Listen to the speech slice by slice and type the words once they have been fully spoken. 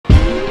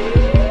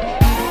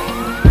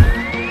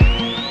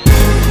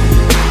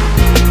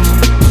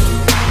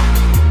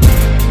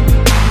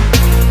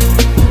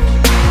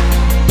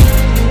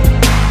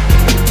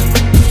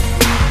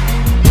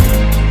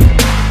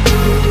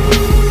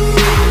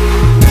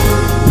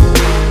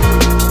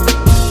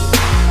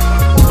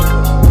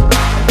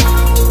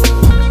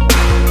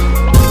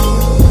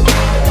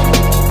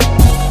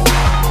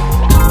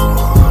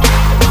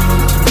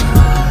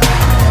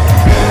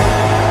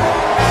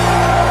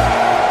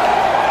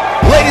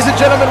Ladies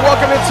and gentlemen,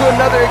 welcome into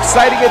another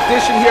exciting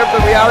edition here of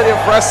the Reality of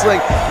Wrestling.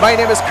 My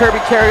name is Kirby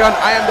Carrion.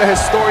 I am the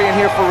historian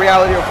here for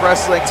Reality of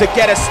Wrestling. To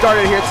get us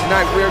started here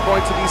tonight, we are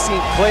going to be seeing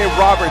Clay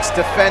Roberts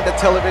defend the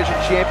television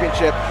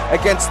championship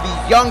against the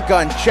young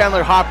gun,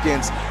 Chandler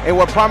Hopkins, in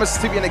what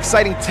promises to be an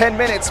exciting 10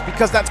 minutes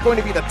because that's going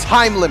to be the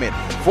time limit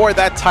for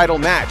that title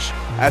match.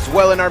 As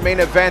well, in our main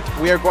event,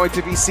 we are going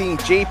to be seeing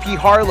JP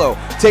Harlow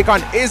take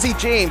on Izzy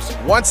James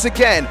once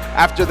again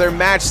after their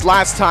match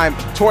last time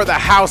tore the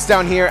house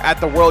down here at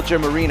the World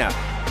Gym Arena.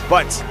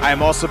 But I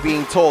am also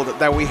being told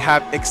that we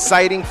have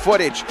exciting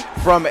footage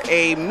from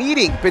a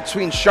meeting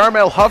between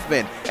Sharmell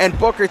Huffman and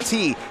Booker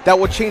T that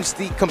will change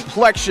the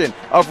complexion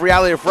of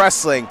Reality of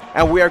Wrestling,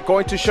 and we are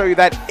going to show you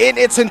that in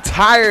its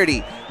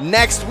entirety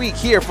next week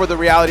here for the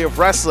Reality of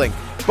Wrestling.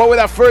 But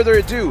without further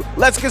ado,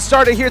 let's get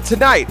started here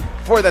tonight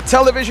for the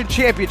television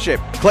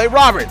championship. Clay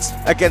Roberts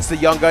against the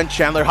young gun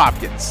Chandler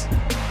Hopkins.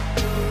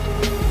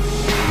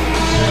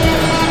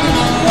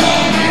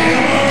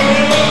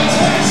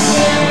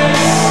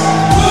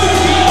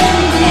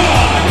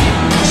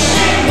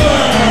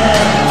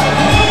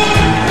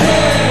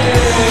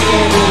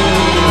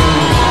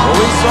 Well,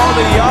 we saw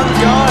the young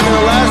gun, and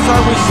the last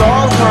time we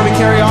saw Kirby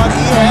Carrion,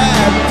 he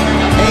had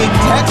a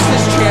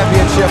Texas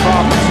championship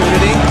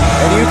opportunity,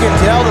 and you can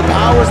tell the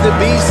powers that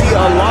be see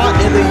a lot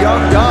in the young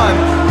gun,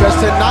 because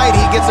tonight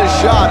he gets a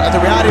shot at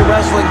the Reality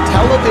Wrestling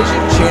Television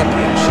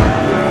Championship.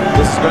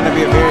 This is going to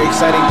be a very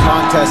exciting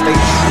contest, a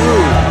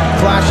true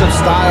clash of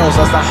styles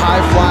as the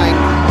high-flying,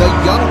 the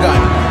young gun,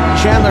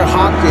 Chandler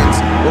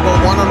Hopkins, will go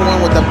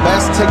one-on-one with the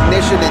best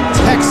technician in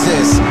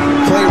Texas,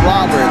 Clay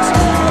Roberts,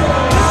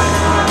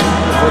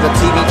 for the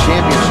TV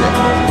championship.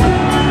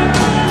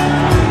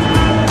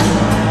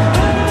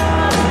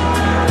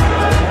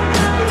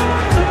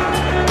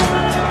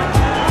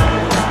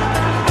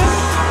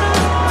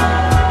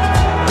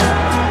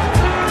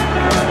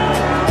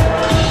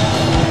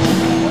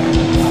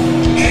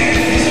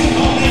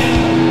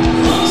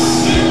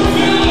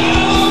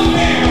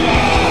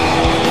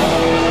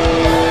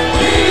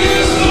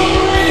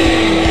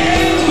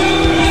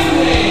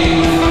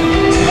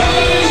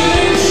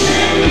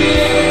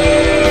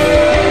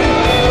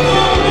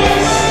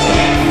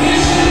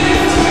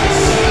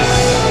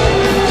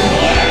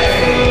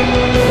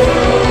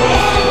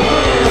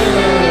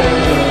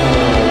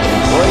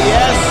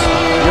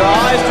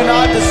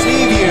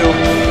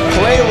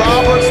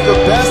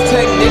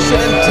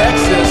 In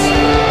Texas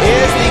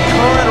is the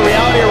current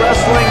Reality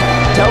Wrestling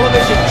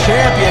Television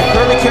Champion.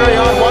 Kirby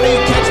Carrion, why don't you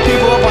catch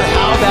people up on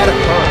how that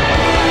occurred?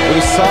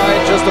 We saw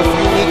it just a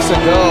few weeks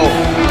ago.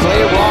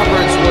 Clay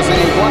Roberts was in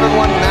a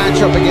one-on-one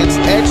matchup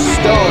against Edge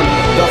Stone,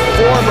 the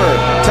former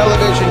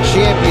television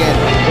champion,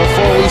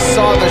 before we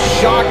saw the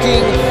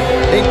shocking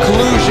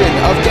inclusion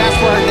of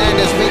Gaspar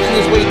Hernandez making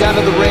his way down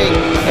to the ring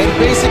and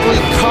basically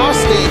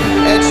costing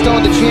Edge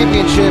Stone the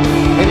championship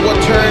in what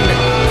turned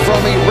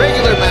from a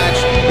regular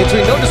match into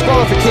a no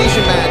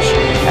disqualification match,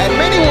 and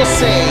many will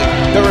say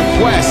the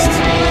request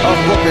of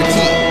Booker T.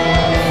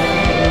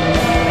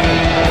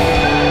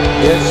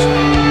 Yes,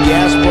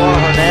 Gaspar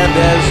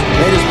Hernandez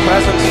made his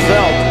presence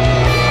felt,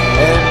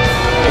 and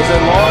is a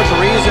large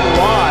reason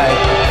why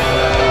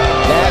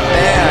that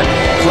man,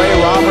 Clay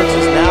Roberts,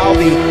 is now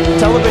the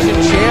television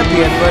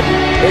champion. But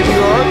if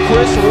you heard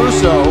Chris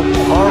Russo,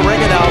 our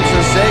ring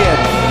announcer, saying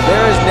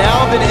there has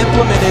now been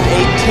implemented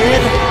a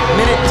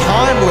 10-minute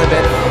time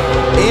limit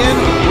in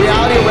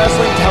Reality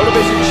Wrestling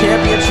Television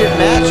Championship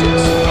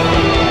matches.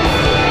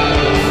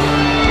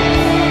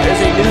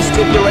 There's a new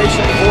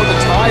stipulation for the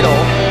title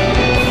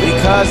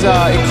because,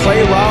 in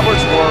Clay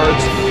Roberts'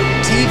 words,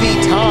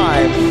 TV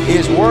time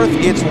is worth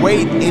its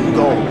weight in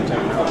gold.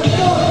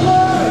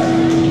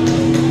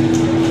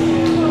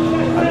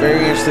 I'm very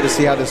interested to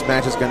see how this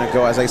match is going to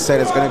go. As I said,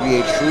 it's going to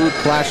be a true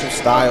clash of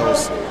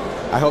styles.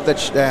 I hope that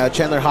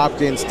Chandler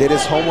Hopkins did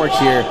his homework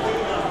here,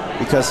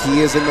 because he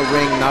is in the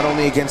ring not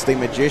only against a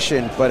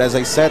magician, but as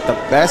I said, the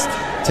best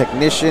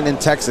technician in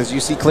Texas. You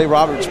see Clay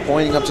Roberts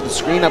pointing up to the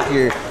screen up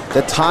here.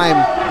 The time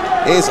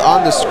is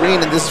on the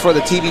screen, and this is for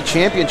the TV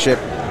championship.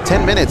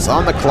 10 minutes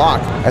on the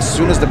clock as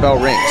soon as the bell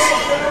rings.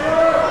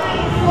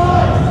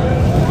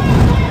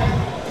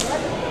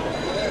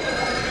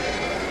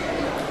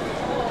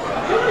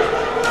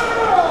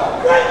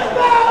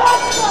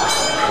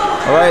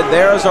 All right,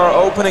 there's our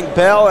opening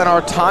bell, and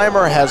our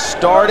timer has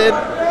started.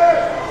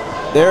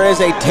 There is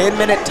a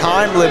 10-minute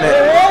time limit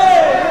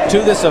to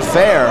this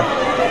affair.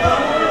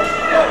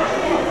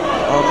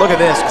 Oh, look at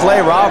this, Clay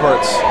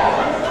Roberts.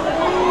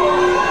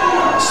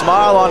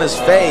 Smile on his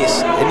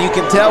face, and you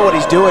can tell what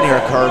he's doing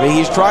here, Kirby.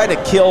 He's trying to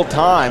kill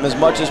time as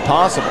much as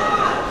possible.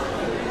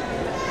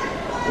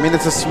 I mean,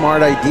 it's a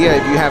smart idea.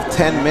 If you have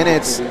 10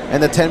 minutes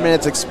and the 10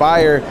 minutes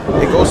expire,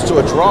 it goes to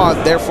a draw,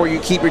 therefore you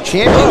keep your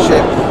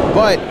championship.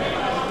 But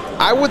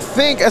I would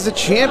think as a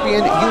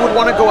champion, you would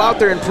want to go out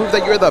there and prove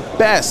that you're the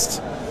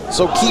best.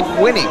 So keep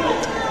winning.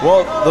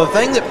 Well, the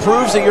thing that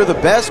proves that you're the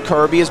best,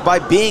 Kirby, is by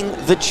being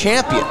the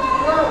champion.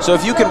 So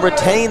if you can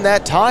retain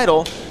that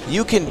title,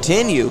 you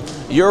continue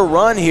your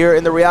run here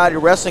in the Reality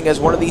Wrestling as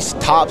one of these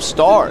top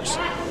stars.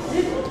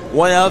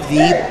 one of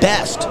the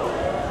best.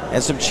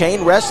 And some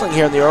chain wrestling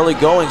here in the early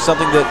going,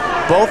 something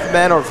that both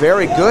men are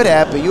very good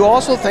at, but you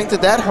also think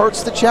that that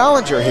hurts the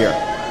challenger here.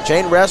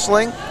 Chain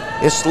wrestling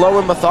is slow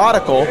and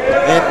methodical,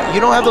 and you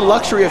don't have the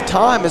luxury of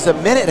time as a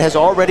minute has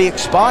already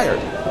expired.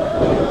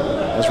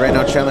 As right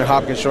now, Chandler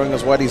Hopkins showing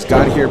us what he's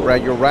got here,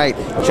 Brad. You're right.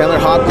 Chandler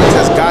Hopkins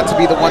has got to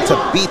be the one to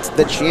beat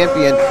the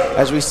champion.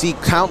 As we see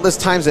countless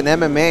times in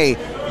MMA,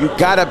 you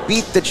gotta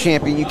beat the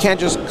champion. You can't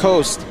just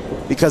coast,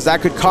 because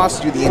that could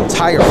cost you the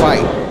entire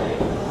fight.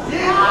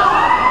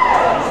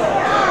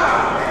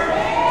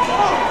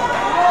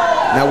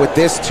 Now with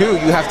this too,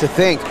 you have to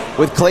think,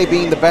 with Clay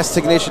being the best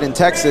technician in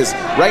Texas,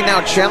 right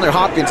now Chandler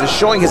Hopkins is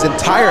showing his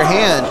entire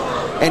hand,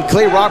 and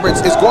Clay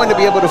Roberts is going to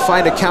be able to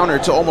find a counter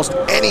to almost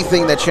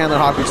anything that Chandler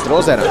Hopkins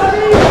throws at him.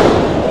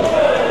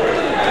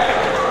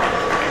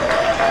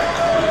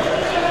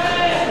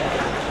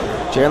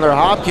 Chandler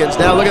Hopkins,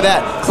 now look at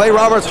that. Clay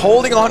Roberts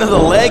holding onto the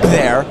leg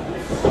there,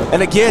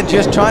 and again,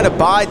 just trying to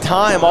buy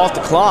time off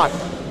the clock.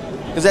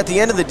 Because at the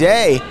end of the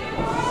day,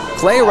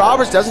 Clay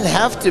Roberts doesn't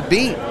have to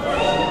beat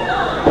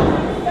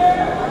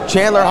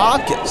Chandler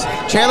Hopkins.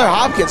 Chandler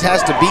Hopkins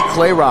has to beat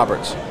Clay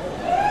Roberts.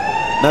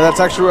 Now that's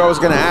actually what I was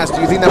going to ask.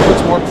 Do you think that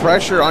puts more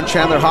pressure on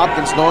Chandler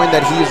Hopkins knowing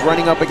that he is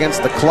running up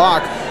against the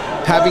clock,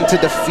 having to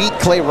defeat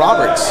Clay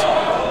Roberts?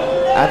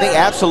 I think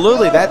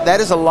absolutely. That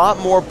is a lot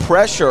more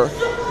pressure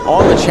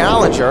on the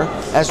challenger,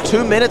 as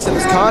 2 minutes in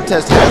this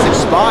contest has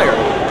expired.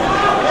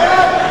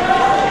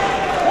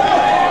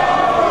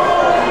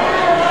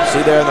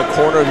 See there in the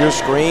corner of your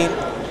screen,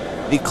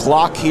 the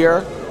clock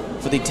here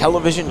for the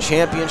television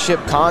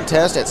championship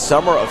contest at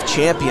Summer of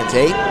Champions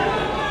 8.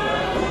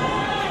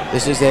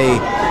 This is a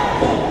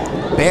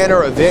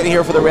banner event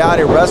here for the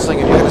Reality of Wrestling,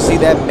 and you're going to see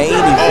that main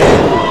event.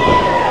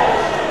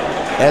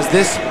 As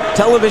this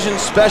television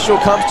special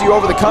comes to you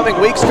over the coming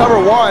weeks, cover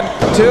 1,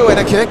 2, and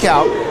a kick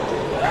out.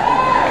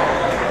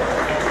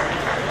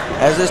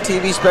 As this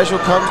TV special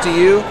comes to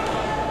you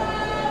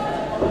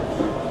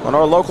on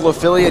our local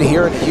affiliate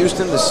here in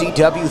Houston, the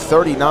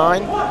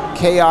CW39,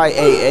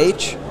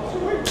 KIAH.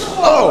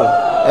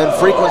 And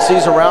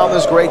frequencies around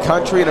this great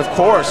country, and of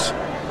course,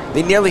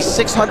 the nearly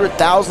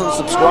 600,000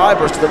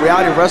 subscribers to the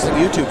Reality of Wrestling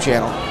YouTube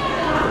channel.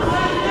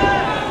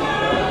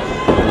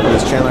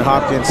 Is Chandler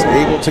Hopkins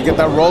able to get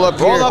that roll up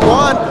here? Roll up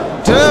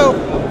 1, 2.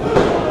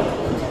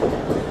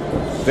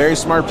 Very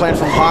smart plan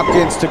from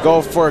Hopkins to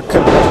go for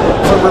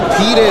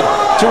repeated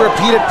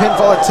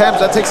pinfall attempts.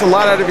 That takes a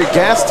lot out of your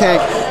gas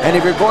tank. And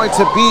if you're going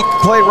to beat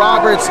Clay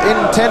Roberts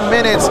in 10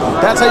 minutes,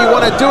 that's how you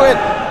want to do it.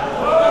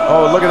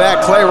 Oh, look at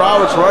that. Clay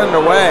Roberts running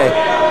away.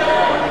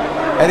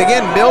 And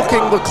again,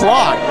 milking the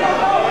clock.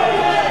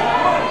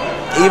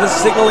 Even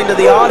signaling to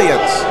the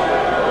audience,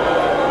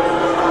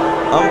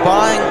 I'm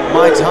buying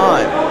my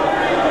time.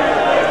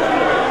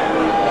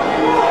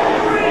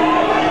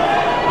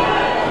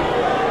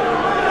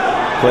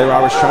 Clay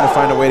Roberts trying to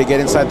find a way to get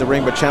inside the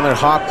ring, but Chandler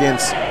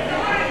Hopkins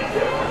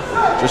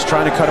just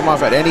trying to cut him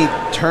off at any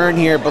turn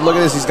here. But look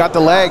at this, he's got the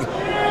leg.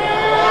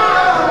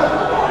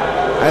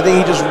 I think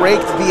he just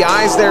raked the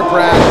eyes there,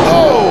 Brad.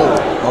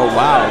 Oh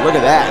wow, look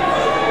at that.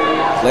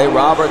 Clay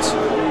Roberts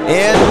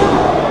in.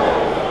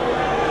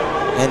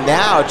 And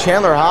now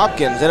Chandler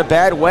Hopkins in a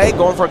bad way,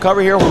 going for a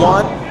cover here.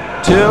 1,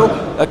 2,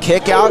 a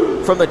kick out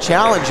from the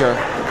challenger.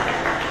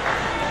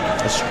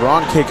 A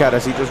strong kick out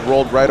as he just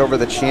rolled right over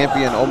the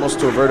champion, almost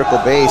to a vertical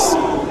base.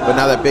 But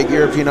now that big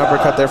European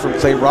uppercut there from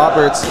Clay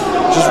Roberts,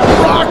 just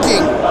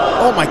rocking.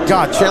 Oh my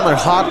God, Chandler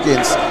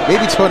Hopkins,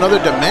 maybe to another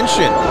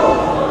dimension.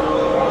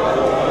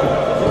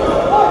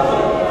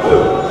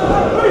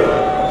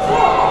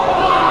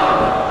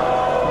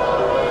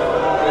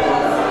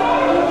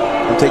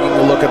 Taking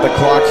a look at the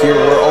clock here,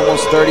 we're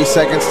almost 30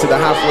 seconds to the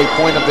halfway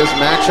point of this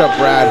matchup,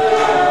 Brad.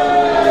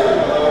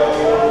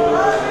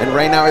 And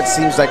right now it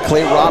seems like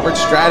Clay Roberts'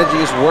 strategy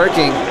is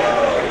working.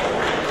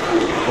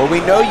 Well,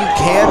 we know you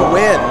can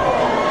win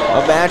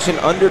a match in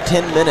under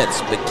 10 minutes,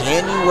 but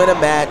can you win a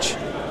match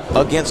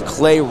against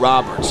Clay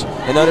Roberts?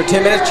 In under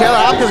 10 minutes, Chandler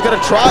Hopkins is going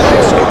to try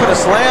a scoop and a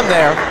slam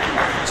there.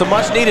 Some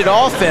much needed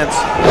offense.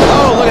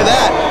 Oh, look at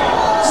that.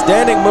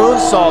 Standing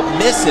moonsault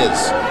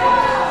misses.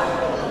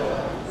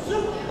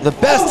 The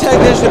best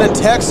technician in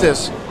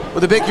Texas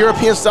with a big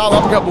European style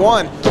uppercut.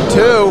 1,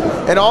 2,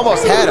 and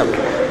almost had him.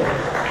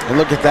 And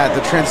look at that,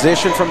 the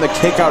transition from the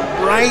kick out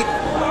right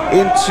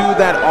into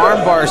that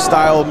armbar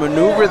style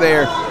maneuver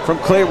there from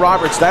Clay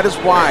Roberts. That is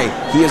why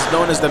he is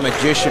known as the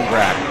Magician,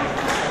 Brad.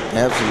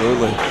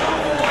 Absolutely.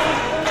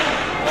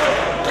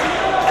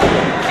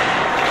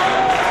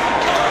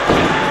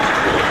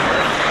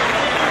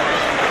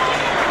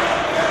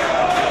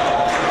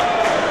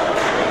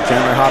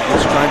 Chandler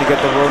Hopkins trying to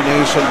get the Road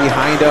Nation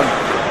behind him,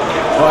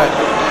 but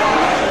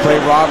Clay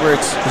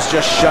Roberts is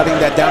just shutting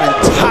that down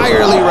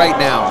entirely right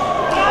now.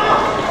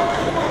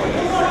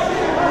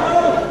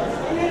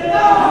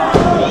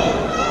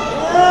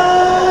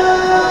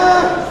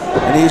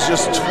 And he's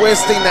just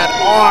twisting that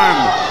arm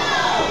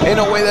in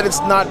a way that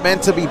it's not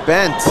meant to be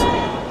bent.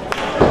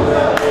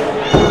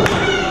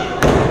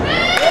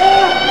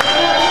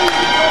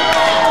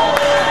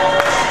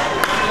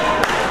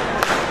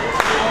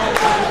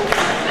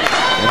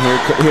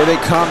 Here they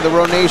come, the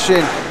Row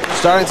Nation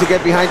starting to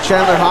get behind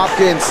Chandler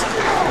Hopkins.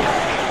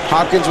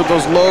 Hopkins with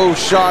those low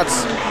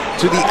shots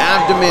to the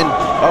abdomen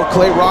of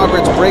Clay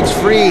Roberts, breaks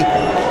free.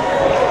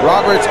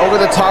 Roberts over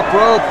the top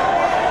rope.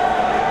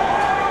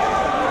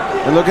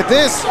 And look at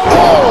this.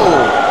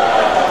 Oh!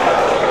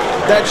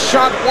 That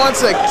shot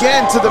once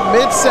again to the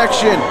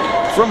midsection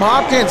from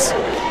Hopkins.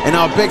 And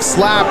now a big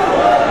slap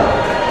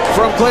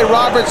from Clay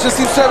Roberts. Just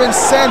seems to have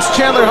incensed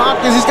Chandler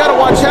Hopkins. He's got to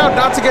watch out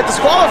not to get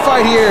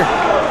disqualified here.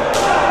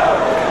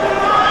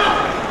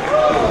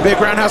 Big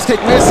roundhouse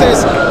kick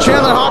misses.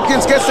 Chandler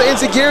Hopkins gets the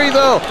enziguri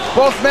though.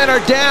 Both men are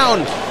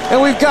down.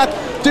 And we've got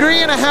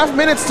 3.5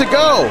 minutes to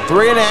go.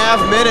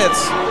 3.5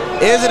 minutes.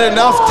 Is it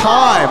enough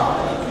time?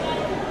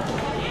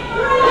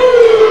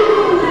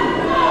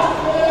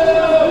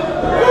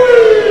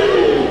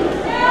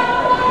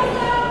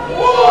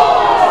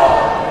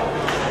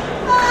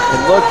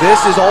 And look,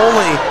 this is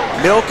only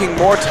milking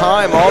more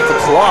time off the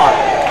clock.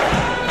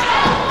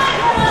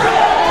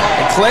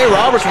 Clay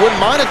Roberts wouldn't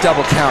mind a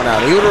double count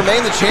out. He would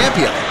remain the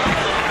champion.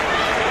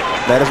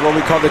 That is what we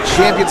call the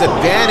champion's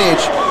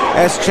advantage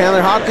as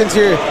Chandler Hopkins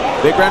here.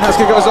 Big roundhouse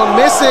kick goes on,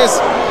 misses,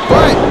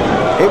 but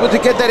able to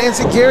get that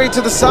enziguri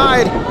to the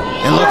side.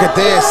 And look at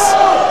this.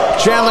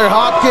 Chandler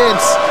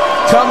Hopkins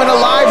coming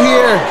alive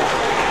here.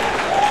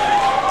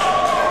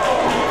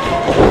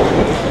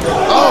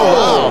 Oh,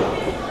 wow.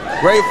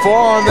 Great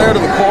forearm there to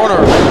the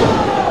corner.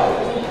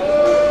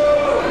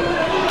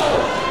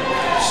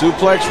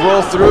 Suplex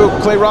roll through.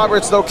 Clay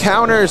Roberts though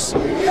counters. Oh,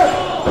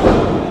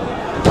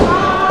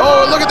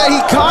 look at that, he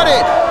caught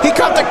it. He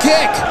caught the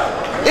kick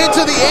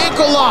into the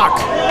ankle lock.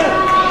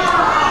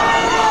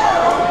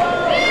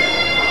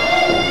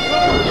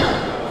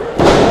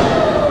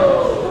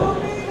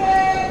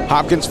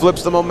 Hopkins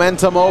flips the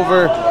momentum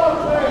over.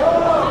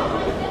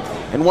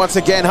 And once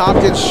again,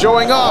 Hopkins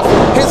showing off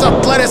his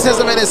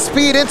athleticism and his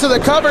speed into the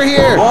cover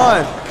here.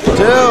 1,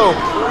 2.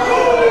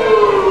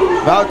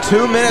 About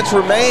 2 minutes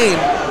remain.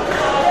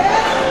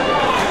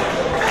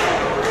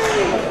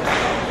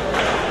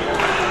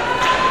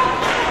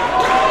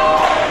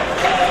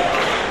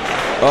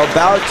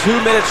 About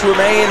 2 minutes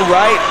remain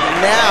right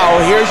now.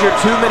 Here's your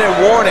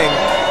 2-minute warning.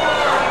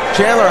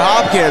 Chandler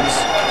Hopkins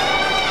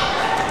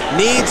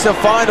needs to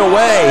find a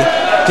way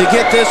to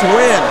get this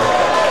win.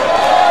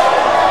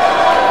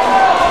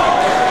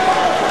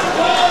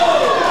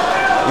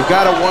 You've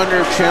got to wonder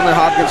if Chandler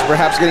Hopkins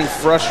perhaps getting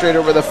frustrated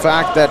over the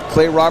fact that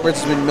Clay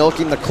Roberts has been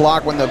milking the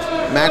clock when the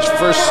match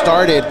first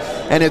started,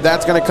 and if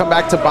that's going to come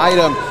back to bite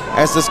him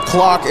as this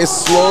clock is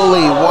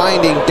slowly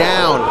winding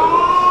down.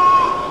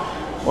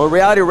 Well,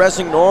 reality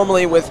wrestling,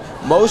 normally with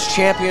most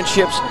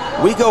championships,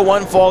 we go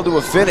one fall to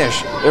a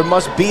finish. There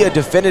must be a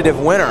definitive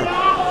winner.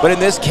 But in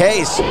this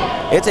case,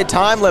 it's a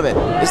time limit.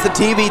 It's the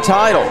TV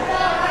title.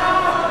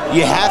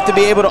 You have to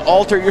be able to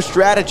alter your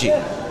strategy.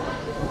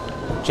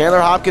 Chandler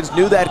Hopkins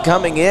knew that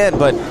coming in,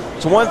 but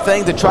it's one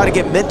thing to try to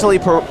get mentally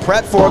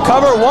prepped for it.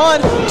 Cover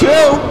 1, 2.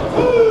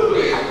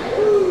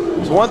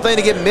 It's one thing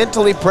to get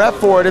mentally prepped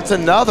for it. It's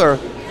another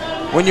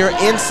when you're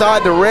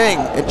inside the ring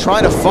and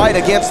trying to fight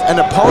against an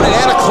opponent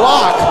and a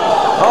clock.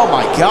 Oh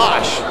my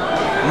gosh.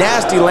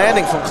 Nasty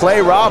landing from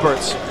Clay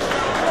Roberts.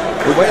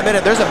 Wait a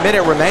minute, there's a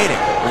minute remaining.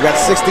 We've got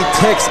 60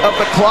 ticks of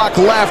the clock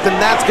left, and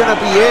that's gonna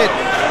be it.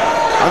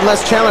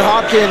 Unless Chandler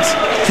Hopkins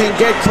can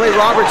get Clay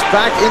Roberts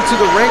back into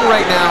the ring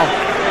right now.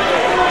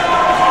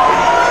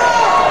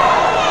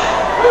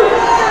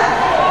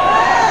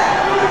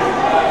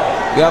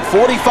 You have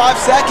 45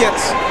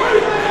 seconds.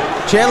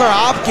 Chandler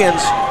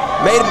Hopkins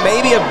made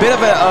maybe a bit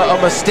of a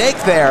mistake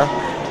there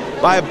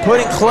by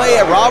putting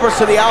Clay Roberts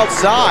to the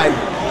outside.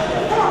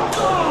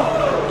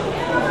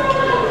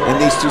 And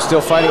these two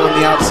still fighting on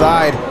the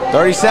outside.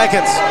 30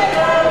 seconds.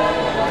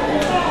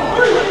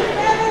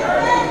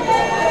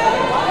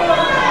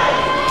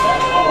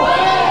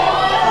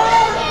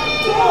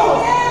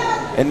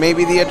 And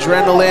maybe the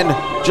adrenaline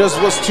just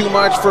was too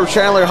much for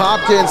Chandler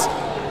Hopkins.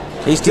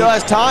 He still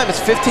has time. It's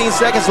 15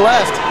 seconds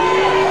left.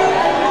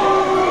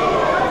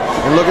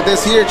 And look at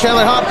this here,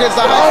 Chandler Hopkins.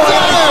 To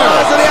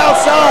the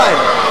outside.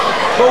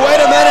 But wait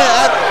a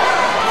minute.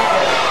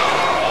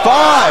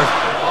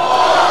 5.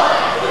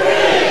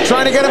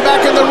 Trying to get him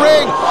back in the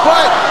ring,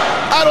 but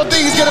I don't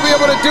think he's going to be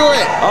able to do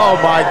it. Oh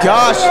my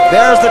gosh,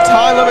 there's the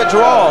time limit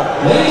draw.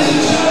 Ladies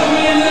and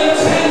gentlemen, the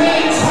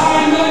 10-minute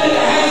time limit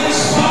has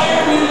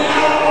expired in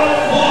our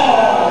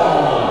fall.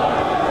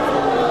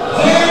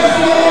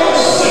 Therefore,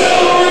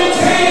 still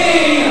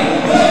retain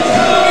the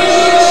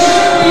television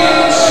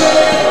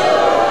championship,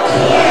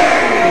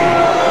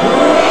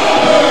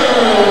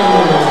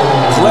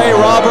 Clay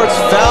Roberts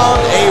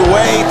found a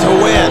way to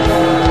win.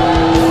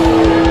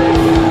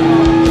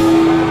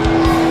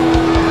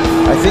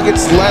 I think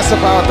it's less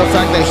about the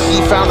fact that he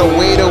found a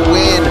way to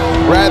win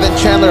rather than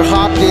Chandler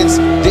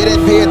Hopkins didn't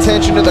pay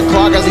attention to the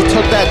clock as he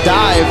took that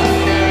dive.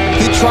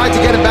 He tried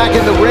to get him back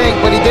in the ring,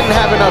 but he didn't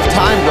have enough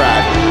time,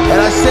 Brad. And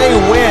I say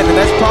win, and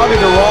that's probably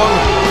the wrong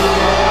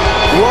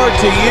word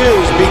to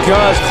use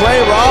because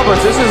Clay Roberts,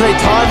 this is a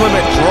time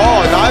limit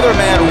draw. Neither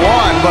man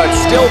won, but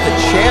still the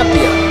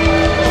champion.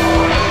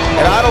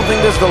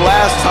 the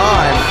last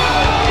time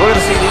we're going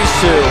to see these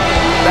two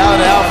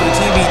battling out for the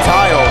TV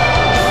title.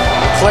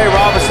 Clay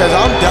Roberts says,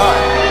 I'm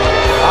done.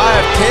 I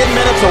have 10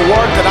 minutes of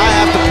work that I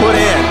have to put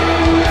in.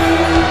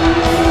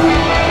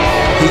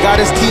 He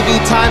got his TV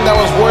time that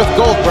was worth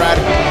gold,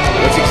 Brad.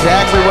 That's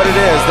exactly what it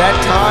is. That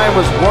time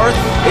was worth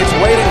its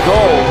weight in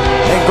gold,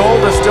 and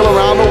gold is still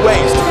around the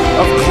waist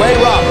of Clay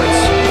Roberts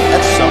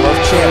at Summer of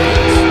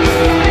Champions.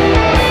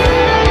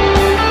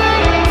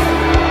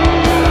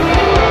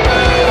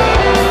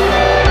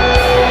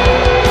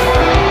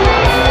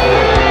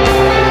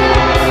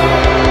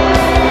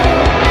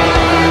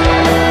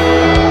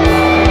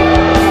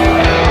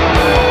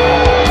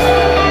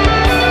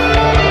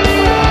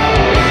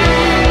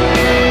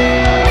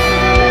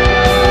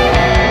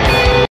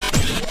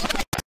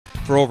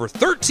 For over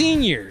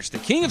 13 years, the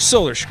King of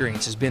Solar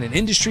Screens has been an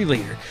industry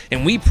leader,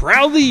 and we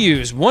proudly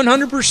use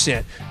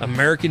 100%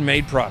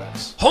 American-made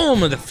products.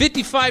 Home of the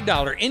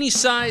 $55 any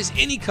size,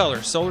 any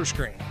color solar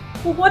screen.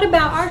 Well, what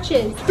about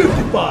arches?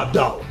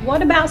 $55.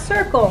 What about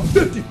circles?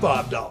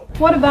 $55.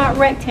 What about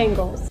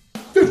rectangles?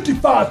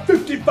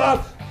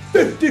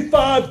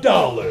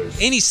 $55.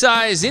 Any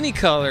size, any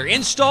color,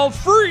 installed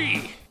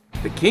free.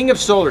 The King of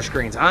Solar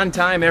Screens, on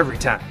time, every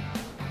time.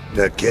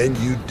 Now can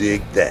you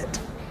dig that,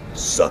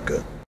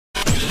 sucker?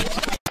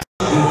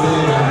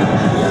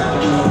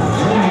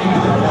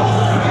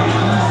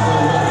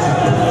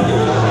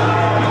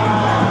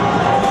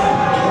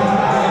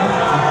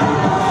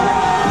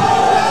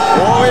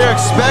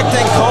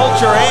 Expecting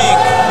Culture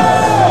Inc.,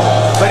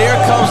 but here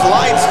comes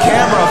Lights,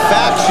 Camera,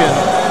 Faction.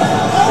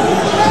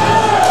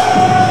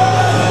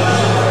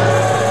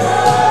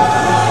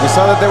 We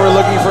saw that they were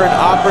looking for an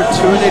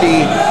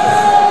opportunity,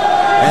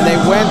 and they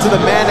went to the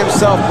man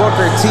himself,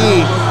 Booker T,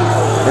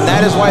 and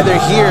that is why they're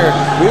here.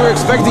 We were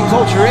expecting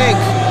Culture Inc.,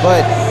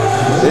 but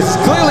this is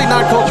clearly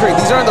not Culture Inc.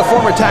 These aren't the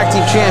former tag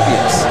team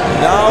champions.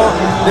 No,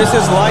 this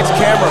is Lights,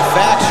 Camera,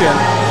 Faction.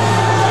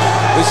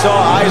 We saw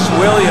Ice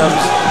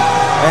Williams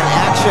and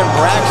Action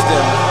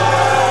Braxton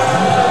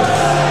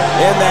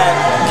in that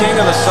King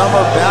of the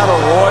Summer Battle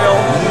Royal.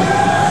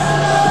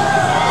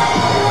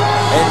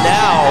 And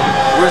now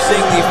we're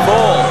seeing the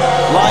full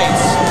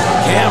Lights,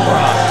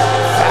 Camera,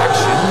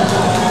 Faction.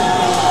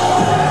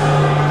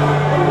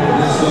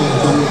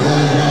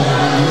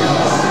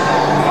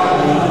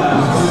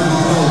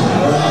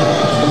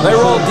 They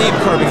roll deep,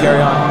 Kirby,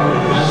 carry on.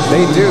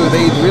 They do.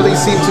 They really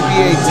seem to be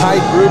a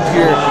tight group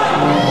here,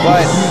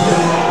 but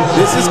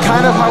this is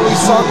kind of how we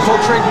saw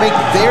Culture Inc. make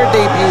their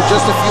debut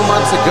just a few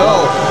months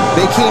ago.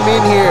 They came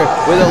in here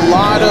with a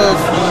lot of,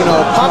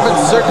 pomp and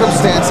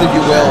circumstance, if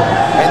you will,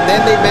 and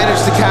then they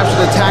managed to capture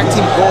the tag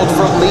team gold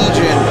from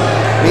Legion.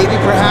 Maybe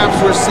perhaps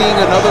we're seeing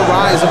another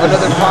rise of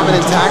another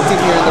prominent tag team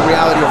here in the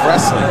reality of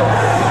wrestling.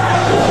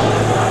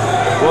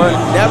 Well, it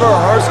never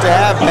hurts to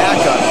have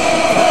backup.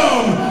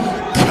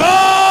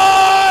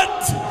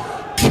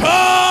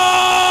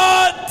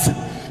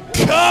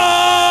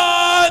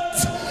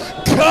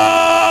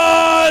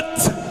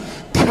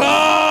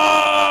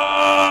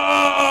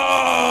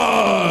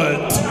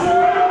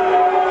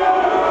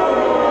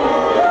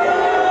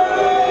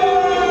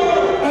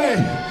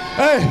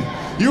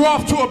 You're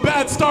off to a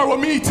bad start with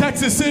me,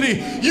 Texas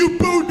City. You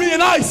booed me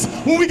in Ice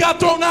when we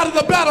got thrown out of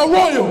the Battle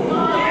Royal.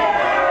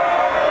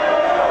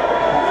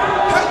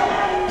 Hey,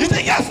 you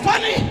think that's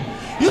funny?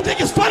 You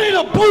think it's funny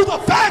to boo the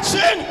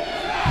Faction?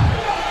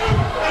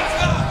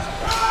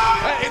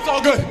 Hey, it's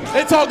all good.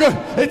 It's all good.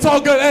 It's all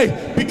good.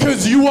 Hey,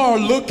 because you are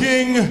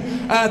looking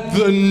at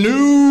the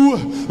new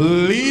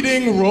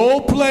leading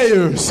role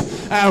players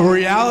at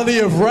Reality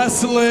of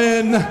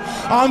Wrestling.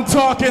 I'm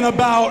talking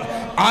about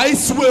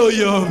Ice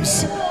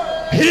Williams.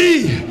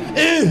 He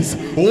is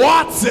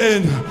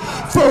Watson,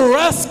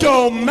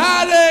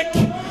 Fresco-Matic,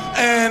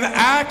 and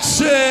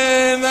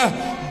Action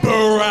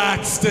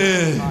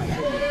Braxton.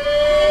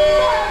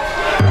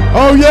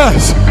 Oh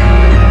yes.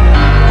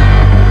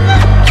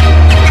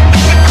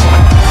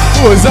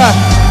 Who is that?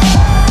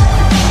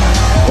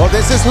 Well,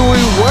 this is who we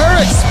were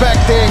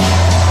expecting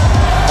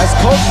as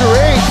Culture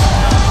Inc.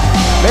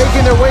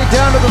 making their way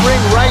down to the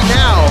ring right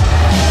now.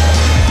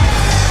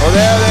 Well,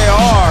 there they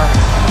are.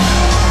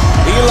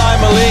 Eli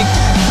Malik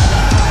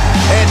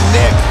and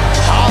Nick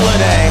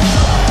Holiday.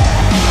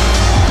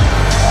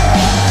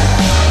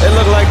 They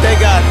look like they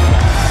got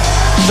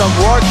some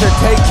work to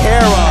take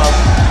care of.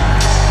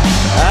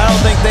 I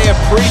don't think they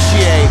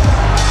appreciate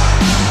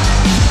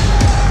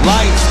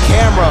Lights,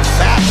 Camera,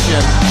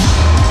 Faction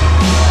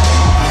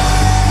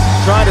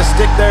trying to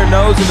stick their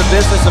nose in the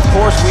business. Of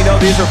course, we know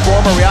these are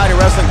former Reality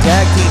Wrestling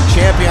Tag Team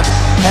Champions.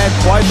 Had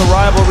quite the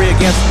rivalry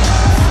against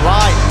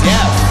Fly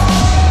Death.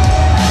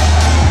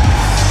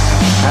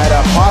 Had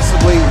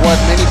possibly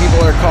what many people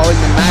are calling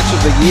the match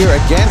of the year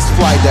against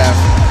Fly Death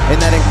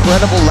in that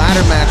incredible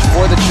ladder match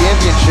for the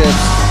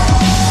championships.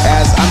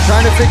 As I'm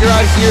trying to figure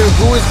out here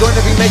who is going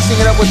to be mixing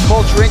it up with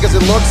Culture Inc. as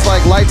it looks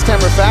like Lights,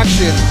 Camera,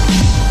 Faction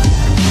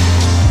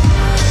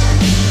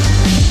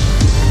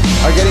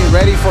are getting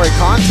ready for a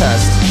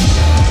contest.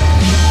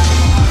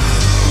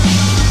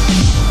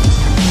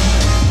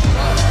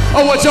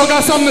 Oh, what, y'all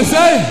got something to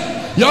say?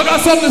 Y'all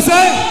got something to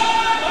say?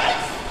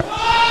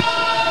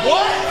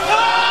 What?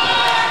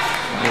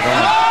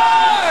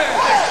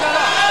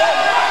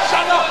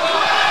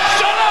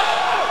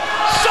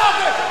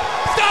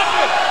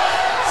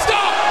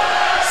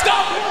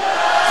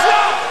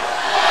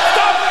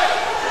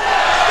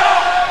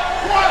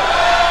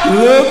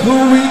 Look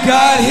who we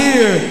got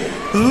here.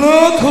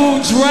 Look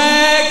who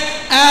dragged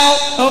out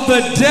of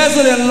the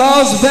desert in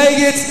Las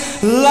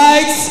Vegas.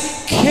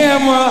 Lights,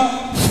 camera,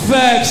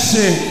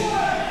 faction.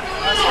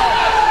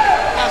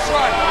 That's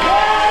right.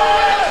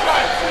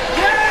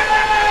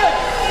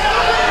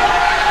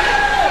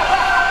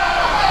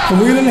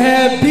 We done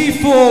had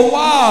beef for a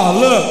while.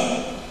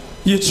 Look,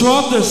 you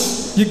trumped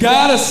us. You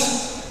got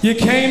us. You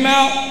came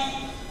out.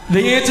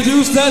 They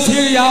introduced us.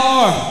 Here y'all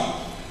are.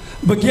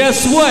 But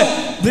guess what?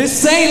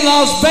 This ain't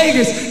Las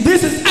Vegas.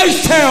 This is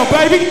H-Town,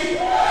 baby.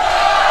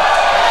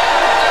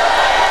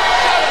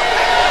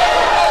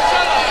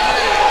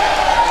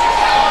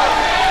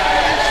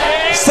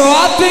 So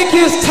I think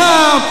it's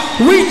time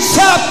we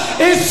chop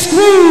and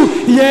screw.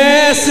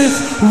 Yes, it's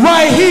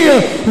right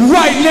here,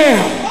 right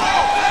now.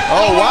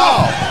 Oh,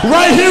 wow.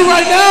 Right here,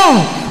 right now.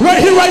 Right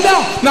here, right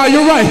now. Now,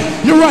 you're right.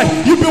 You're right.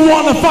 You've been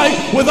wanting to fight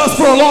with us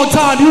for a long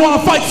time. You want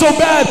to fight so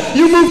bad,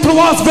 you moved to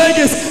Las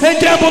Vegas and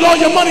gambled all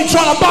your money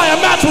trying to buy a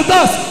match with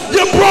us.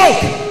 You're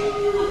broke.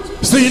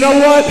 So you know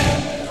what?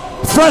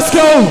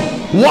 Fresco,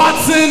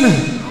 Watson,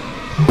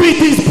 beat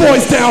these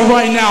boys down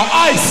right now.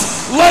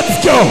 Ice, let's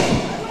go.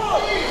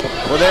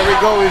 Well, there we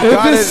go. We've If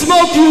got it's it.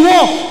 smoke you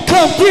want,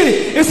 come get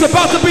it. It's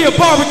about to be a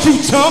barbecue,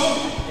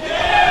 chump.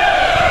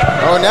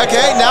 Oh,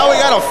 okay, now we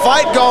got a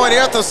fight going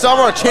here at the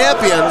Summer of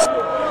Champions.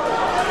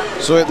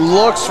 So it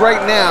looks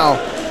right now,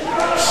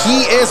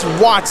 he is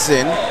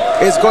Watson,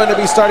 is going to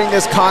be starting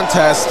this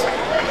contest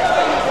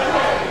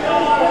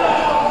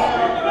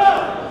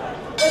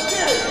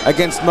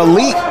against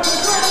Malik.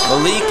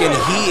 Malik, and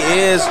he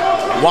is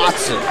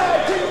Watson.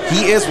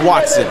 He is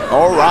Watson.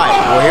 All right,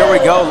 well, here we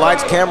go.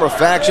 Lights, camera,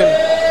 faction.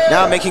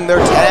 Now making their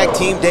tag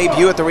team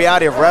debut at the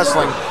Reality of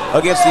Wrestling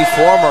against the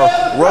former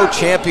Road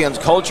Champions,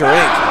 Culture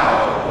Inc.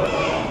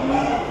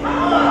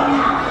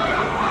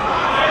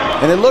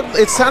 And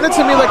it sounded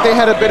to me like they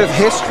had a bit of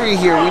history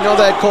here. We know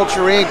that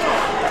Culture Inc.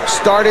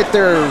 started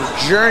their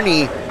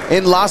journey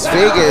in Las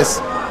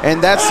Vegas,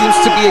 and that seems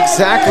to be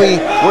exactly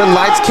where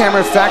Lights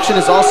Camera Faction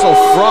is also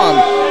from.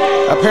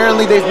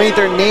 Apparently they've made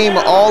their name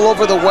all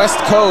over the West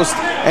Coast,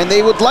 and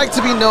they would like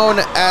to be known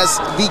as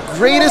the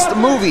greatest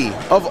movie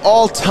of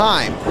all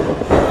time.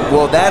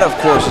 Well, that, of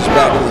course, is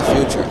Back to the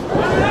Future.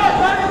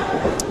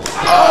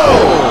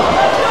 Oh!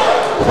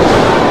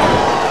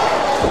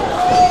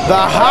 The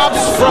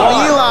hops from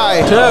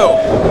Eli. 2.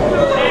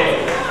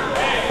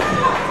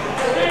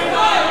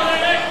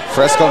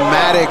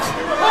 Fresco-Matic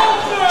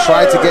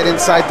tried to get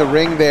inside the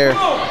ring there.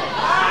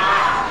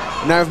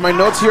 Now, if my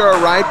notes here are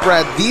right,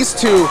 Brad, these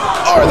two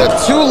are the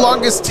two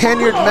longest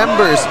tenured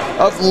members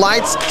of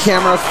Lights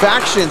Camera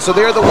Faction. So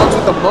they're the ones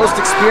with the most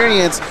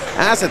experience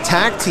as a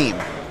tag team.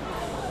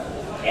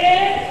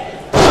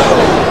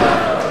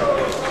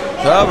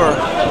 Cover.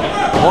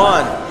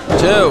 1,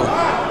 2.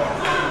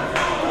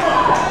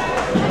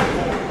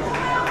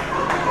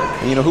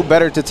 You know, who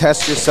better to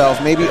test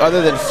yourself, maybe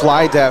other than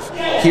Fly Def,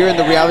 here in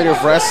the Reality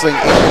of Wrestling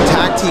in your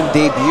tag team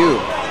debut,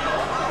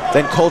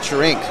 than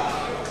Culture Inc.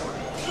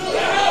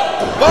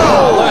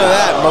 Whoa, look at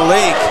that,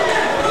 Malik.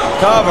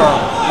 Cover,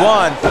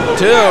 1,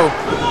 2.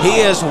 He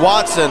is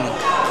Watson.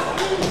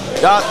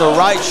 Got the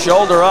right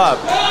shoulder up.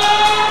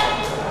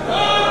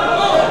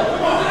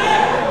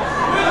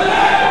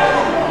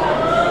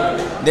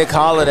 Nick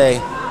Holiday,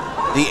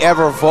 the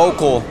ever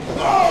vocal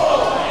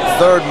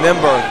third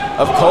member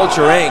of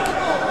Culture Inc.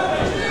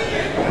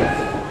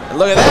 And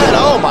look at that,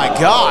 oh my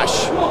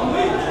gosh.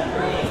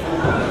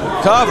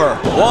 Cover,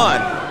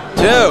 1,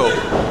 2.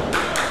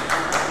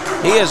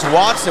 He is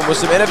Watson with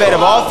some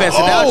innovative offense,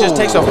 and now it just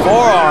takes a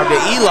forearm to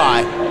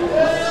Eli.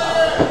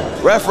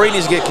 Referee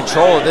needs to get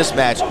control of this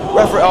match.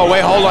 Referee, oh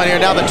wait, hold on here,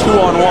 now the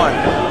 2-on-1.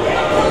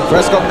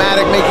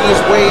 Fresco-Matic making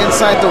his way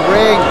inside the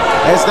ring,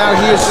 as now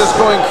he is just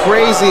going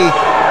crazy.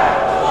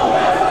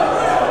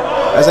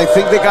 As I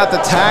think they got the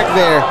tag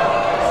there.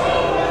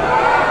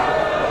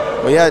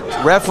 Well, yeah,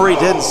 referee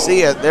didn't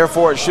see it,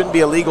 therefore it shouldn't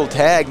be a legal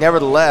tag.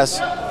 Nevertheless,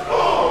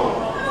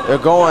 they're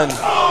going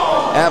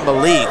at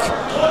Malik.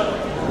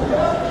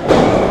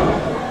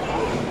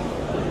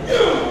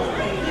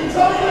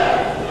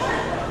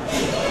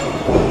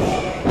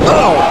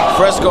 Oh,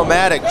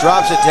 Fresco-Matic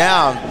drops it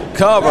down.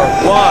 Cover, 1,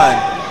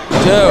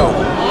 2.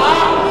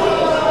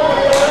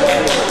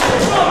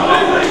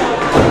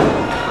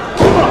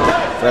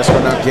 Fresco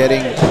now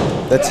getting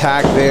the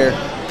tag there,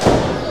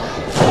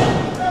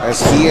 as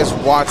he is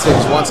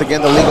Watson's once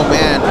again the legal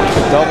man.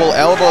 Double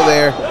elbow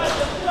there.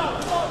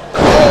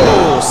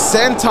 Oh,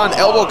 senton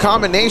elbow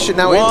combination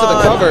now into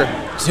the cover.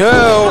 2.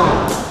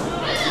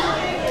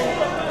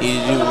 He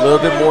do a little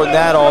bit more than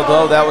that,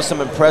 although that was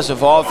some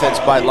impressive offense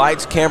by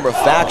Lights Camera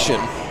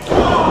Faction.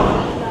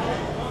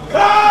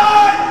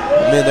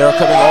 I mean, they're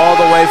coming all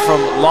the way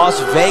from Las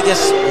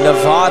Vegas,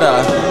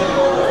 Nevada.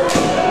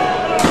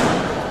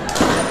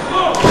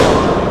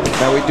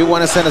 Now we do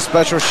want to send a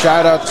special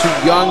shout out to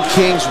Young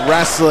Kings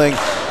Wrestling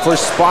for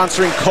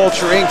sponsoring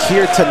Culture Inc.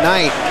 here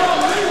tonight.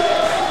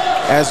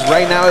 As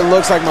right now it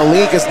looks like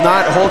Malik is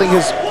not holding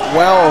his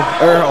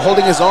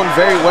own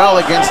very well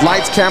against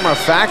Lights Camera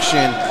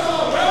Faction,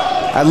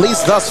 at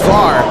least thus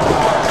far.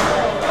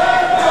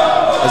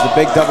 As the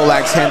big double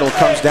axe handle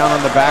comes down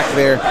on the back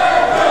there.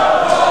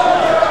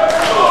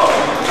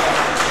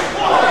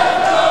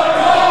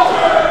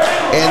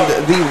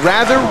 And the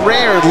rather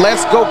rare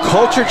Let's Go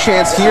Culture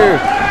chants here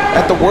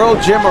at the World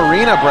Gym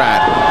Arena,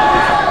 Brad.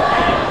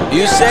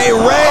 You say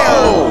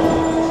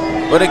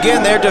rare, but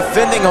again, they're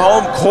defending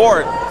home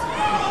court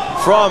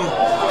from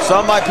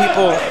some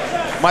people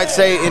might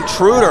say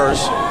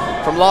intruders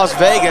from Las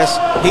Vegas.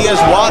 He is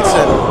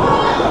Watson.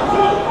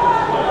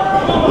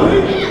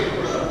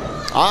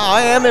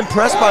 I am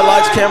impressed by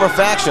Lights Camera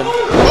Faction.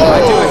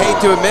 I do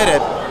hate to admit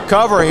it.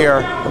 Cover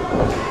here.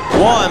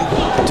 1,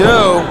 2.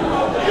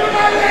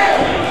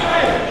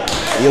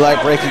 Eli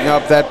breaking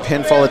up that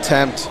pinfall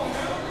attempt.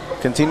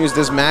 Continues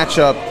this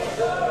matchup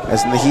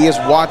as he is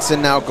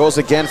Watson now goes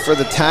again for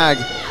the tag.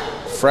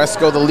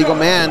 Fresco, the legal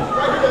man.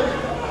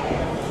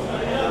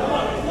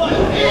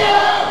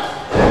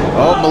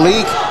 Oh,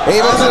 Malik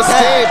able to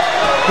escape.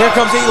 Here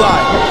comes Eli.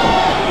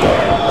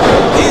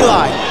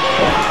 Eli.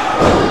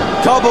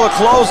 Couple of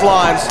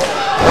clotheslines.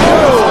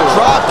 Beautiful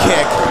drop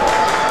kick.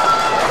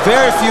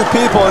 Very few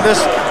people in this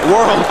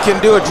world can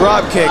do a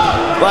drop kick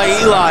like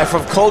Eli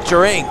from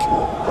Culture Inc.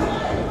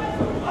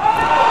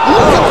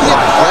 Look at the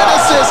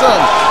athleticism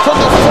from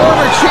the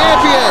former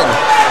champion.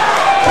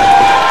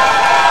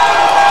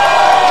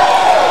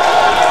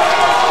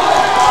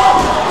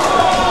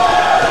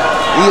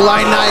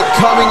 Eli Knight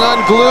coming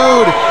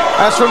unglued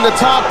as from the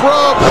top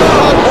rope.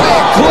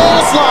 Quick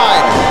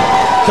clothesline.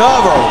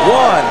 Cover.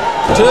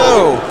 1, 2.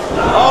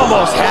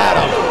 Almost had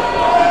him.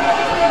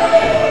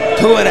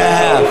 2.5.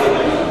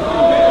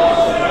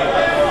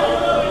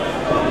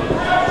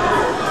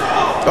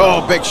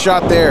 Oh, big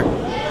shot there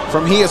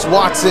from He Is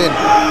Watson.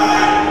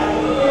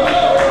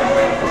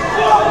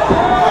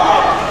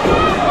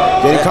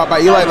 Getting caught by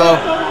Eli though.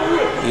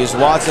 He is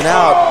Watson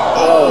out.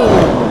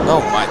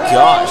 Oh my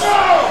gosh.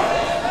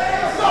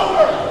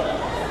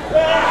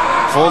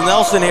 Full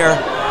Nelson here.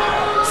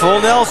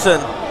 Full Nelson.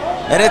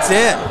 And it's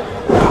in.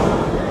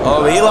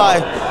 Oh,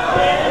 Eli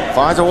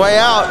finds a way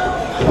out.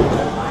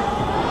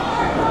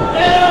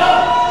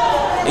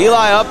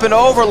 Eli up and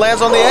over,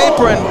 lands on the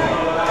apron.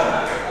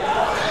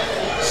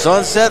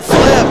 Sunset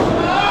flip.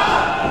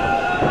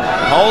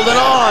 Holding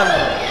on.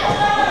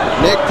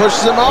 Nick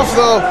pushes him off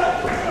though.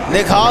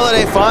 Nick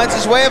Holiday finds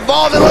his way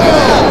involved and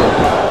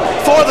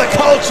for the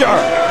Culture.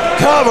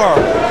 Cover.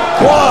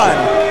 1,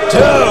 2,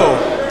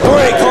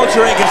 3.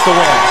 Culture Inc. gets the win.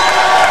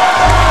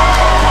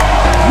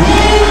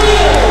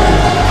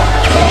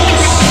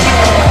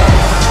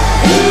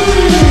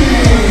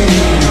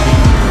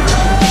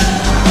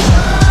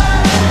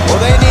 Well,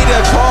 they need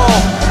to call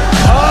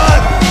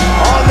cut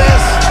on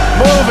this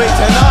movie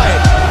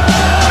tonight.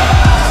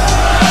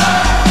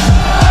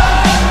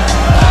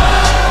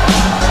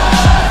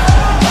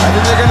 I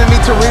think they're going to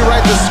need to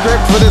rewrite the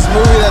script for this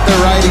movie that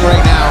they're writing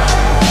right now.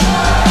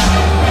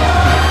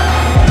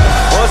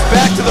 Well, it's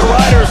back to the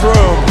writer's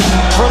room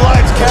for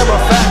Lights Camera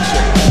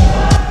Faction.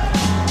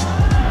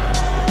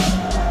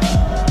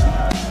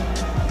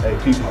 Hey,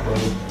 peace, my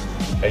brother.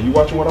 Hey, you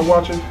watching what I'm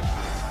watching?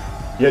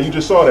 Yeah, you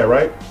just saw that,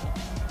 right?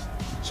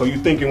 So you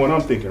thinking what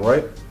I'm thinking,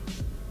 right?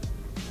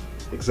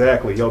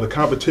 Exactly. Yo, the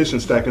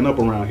competition's stacking up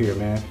around here,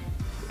 man.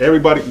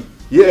 Everybody,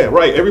 yeah,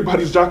 right.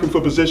 Everybody's jockeying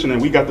for position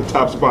and we got the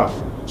top spot.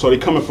 So they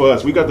coming for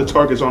us. We got the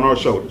targets on our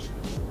shoulders.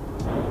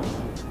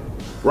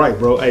 Right,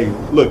 bro. Hey,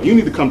 look, you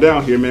need to come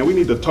down here, man. We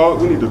need to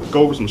talk. We need to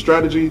go over some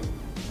strategy,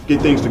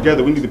 get things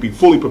together. We need to be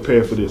fully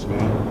prepared for this,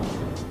 man.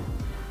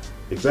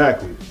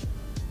 Exactly.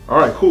 All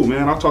right, cool,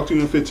 man. I'll talk to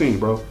you in 15,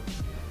 bro.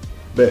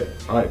 Bet.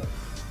 All right.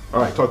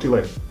 All right, talk to you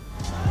later.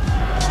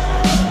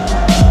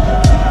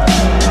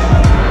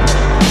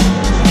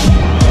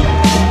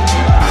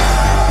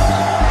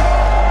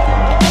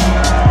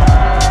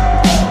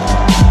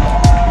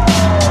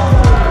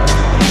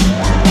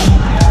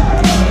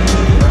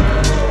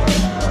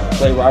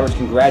 Clay Roberts,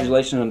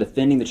 congratulations on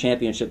defending the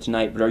championship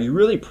tonight, but are you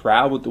really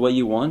proud with the way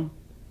you won?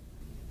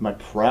 Am I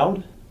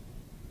proud?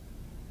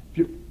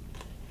 If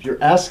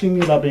you're asking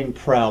me about being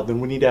proud, then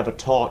we need to have a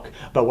talk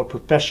about what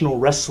professional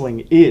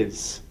wrestling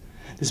is.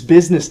 This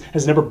business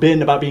has never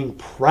been about being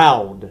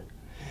proud.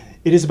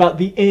 It is about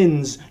the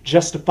ends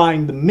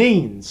justifying the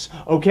means,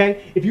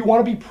 okay? If you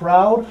want to be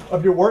proud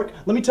of your work,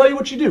 let me tell you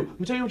what you do.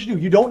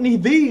 You don't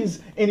need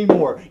these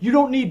anymore. You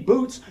don't need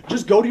boots.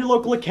 Just go to your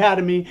local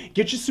academy,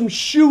 get you some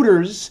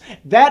shooters.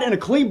 That and a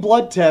clean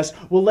blood test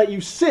will let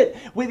you sit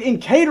in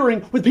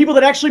catering with people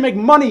that actually make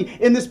money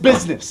in this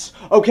business,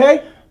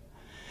 okay?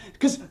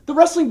 Because the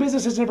wrestling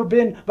business has never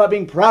been about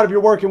being proud of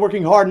your work and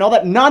working hard and all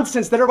that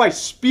nonsense that everybody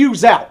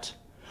spews out.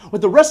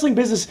 What the wrestling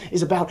business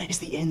is about is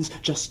the ends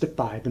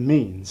justify the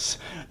means.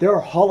 There are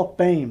Hall of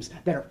Fames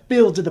that are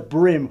filled to the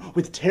brim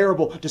with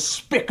terrible,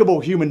 despicable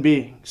human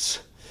beings.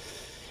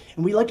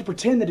 And we like to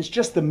pretend that it's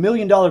just the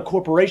million-dollar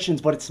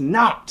corporations, but it's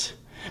not.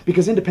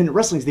 Because independent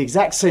wrestling is the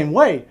exact same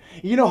way.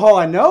 You know how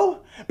I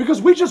know?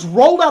 Because we just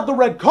rolled out the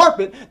red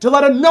carpet to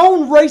let a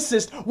known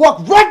racist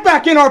walk right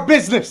back in our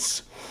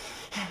business.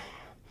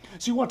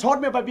 So you want to talk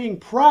to me about being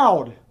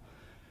proud?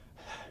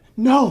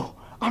 No,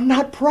 I'm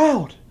not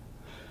proud.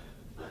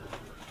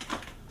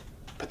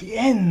 But the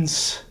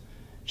ends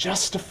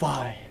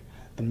justify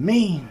the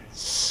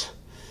means.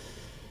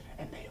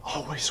 And they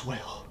always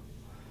will.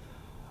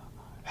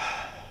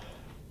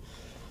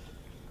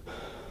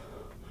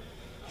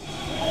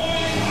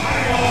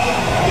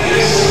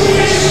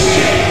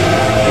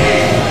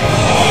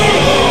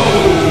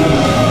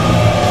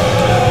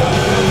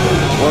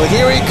 Well,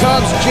 here he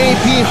comes,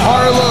 JP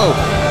Harlow.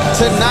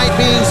 Tonight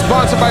being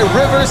sponsored by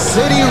River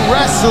City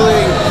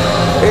Wrestling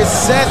is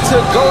set to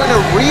go in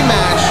a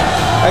rematch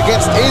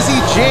against Izzy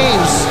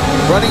James,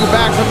 running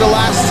back from the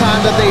last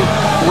time that they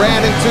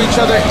ran into each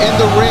other in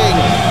the ring.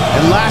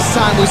 And last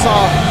time we saw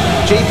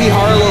JP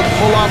Harlow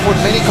pull off what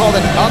many called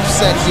an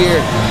upset here,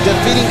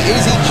 defeating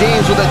Izzy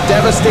James with a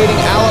devastating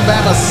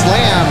Alabama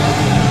slam.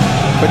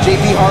 But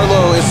JP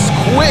Harlow is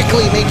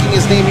quickly making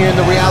his name here in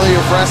the reality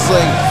of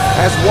wrestling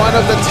as one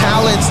of the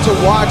talents to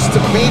watch to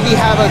maybe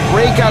have a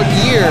breakout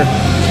year.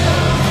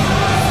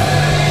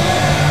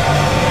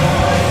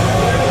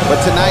 But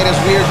tonight, as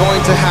we are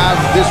going to have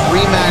this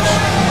rematch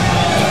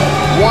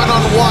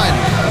one-on-one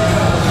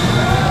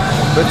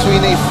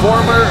between a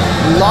former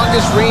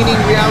longest reigning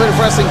reality of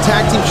wrestling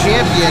tag team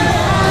champion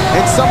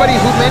and somebody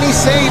who many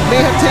say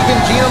may have taken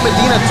Gino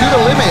Medina to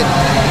the limit,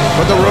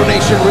 but the Road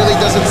Nation really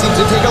doesn't seem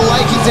to take a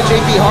liking to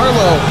JP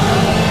Harlow.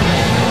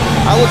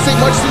 I would say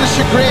much to the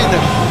chagrin,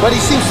 but he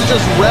seems to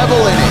just revel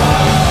in it.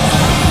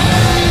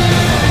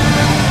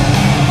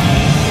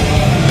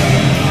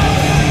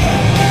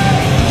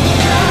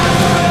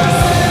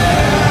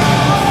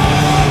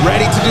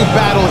 Ready to do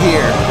battle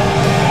here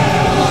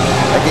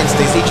against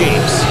Izzy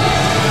James.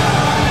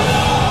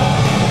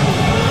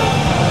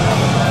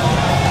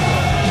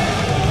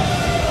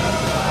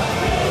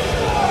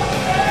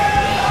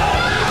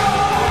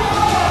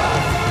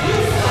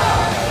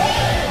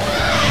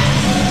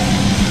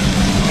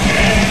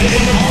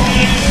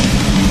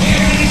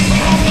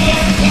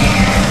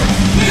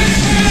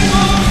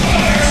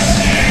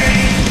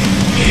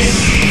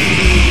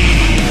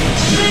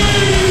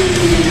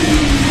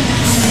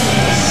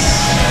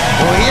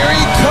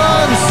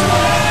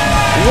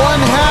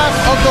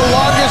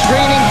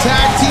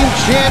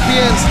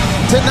 Champions,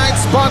 tonight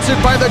sponsored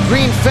by the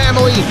Green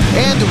Family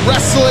and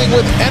Wrestling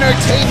with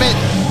Entertainment.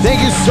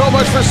 Thank you so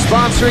much for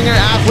sponsoring our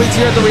athletes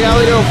here at the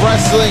Reality of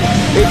Wrestling.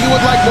 If you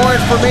would like more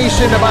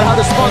information about how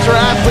to sponsor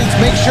athletes,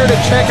 make sure to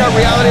check out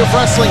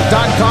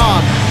realityofwrestling.com.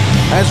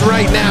 As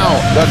right now,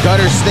 the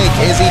Gutter Snake,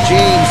 Izzy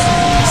James,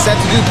 set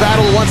to do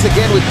battle once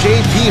again with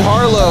JP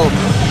Harlow.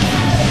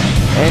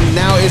 And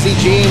now Izzy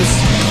James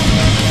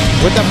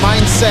with the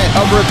mindset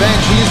of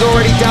revenge. He's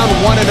already down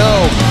 1-0.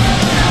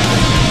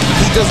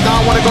 He does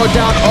not want to go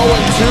down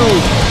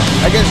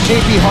 0-2 against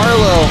JP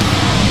Harlow,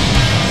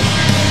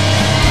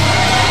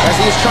 as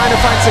he is trying to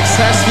find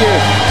success here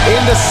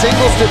in the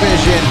singles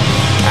division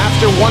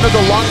after one of the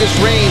longest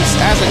reigns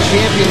as a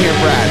champion here,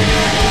 Brad.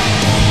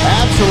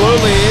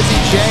 Absolutely,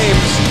 Izzy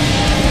James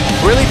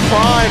really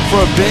primed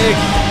for a big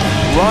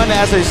run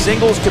as a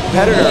singles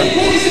competitor.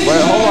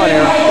 Wait, hold on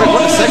here. Wait,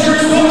 what a second.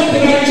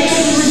 I just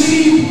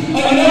received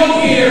a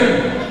note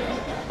here.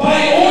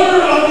 By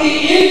order of the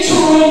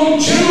interim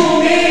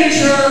general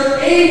manager,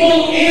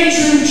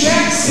 Andrew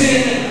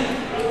Jackson,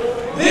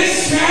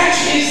 this match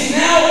is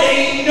now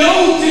a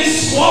no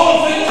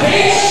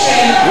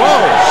disqualification. Whoa!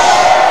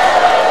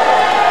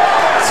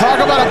 Talk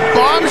about a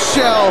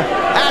bombshell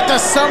at the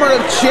Summer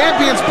of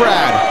Champions,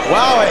 Brad.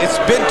 Wow, it's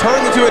been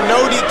turned into a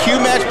no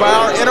DQ match by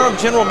our interim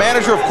general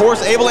manager, of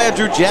course,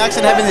 Andrew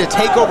Jackson, having to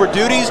take over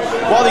duties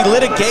while the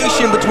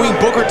litigation between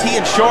Booker T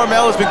and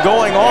Sharmell has been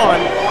going on.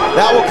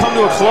 That will come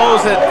to a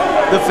close at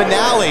the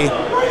finale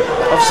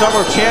of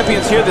Summer of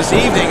Champions here this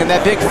evening in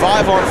that big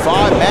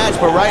 5-on-5 match.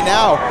 But right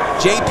now,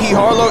 JP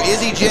Harlow,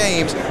 Izzy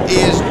James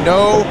is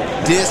no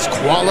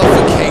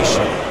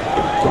disqualification.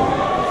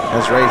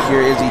 As right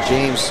here, Izzy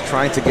James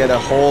trying to get a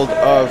hold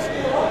of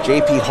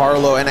JP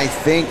Harlow, and I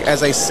think,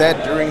 as I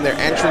said during their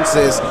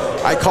entrances,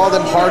 I called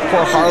him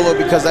Hardcore Harlow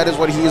because that is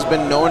what he has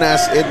been known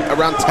as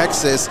around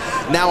Texas.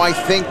 Now I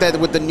think that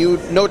with the new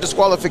no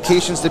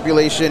disqualification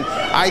stipulation,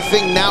 I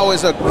think now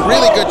is a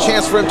really good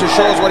chance for him to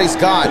show us what he's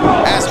got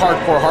as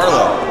Hardcore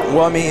Harlow.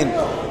 Well, I mean,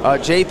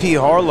 JP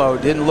Harlow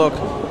didn't look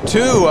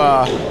too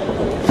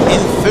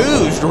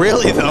enthused,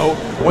 really, though,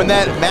 when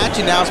that match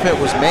announcement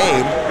was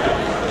made.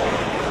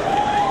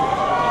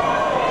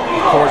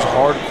 Of course,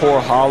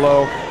 Hardcore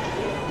Harlow.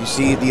 You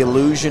see the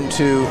allusion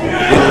to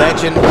the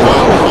legend Bob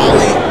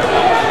Holly.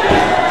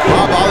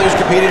 Bob Holly has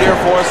competed here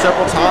for us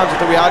several times at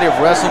the Reality of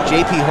Wrestling.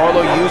 JP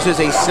Harlow uses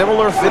a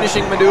similar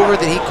finishing maneuver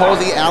that he calls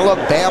the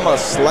Alabama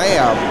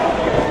Slam.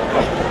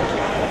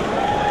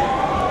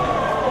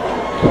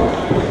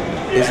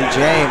 Izzy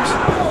James.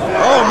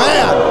 Oh,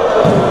 man.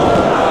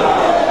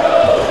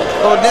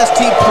 Oh, finesse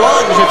T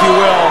plunge, if you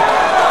will.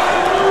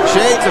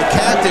 Shades of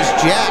Cactus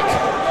Jack.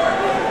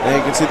 And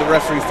you can see the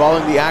referee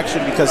following the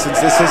action, because since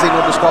this is a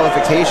no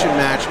disqualification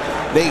match,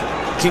 they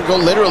can go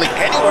literally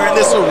anywhere in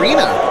this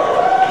arena.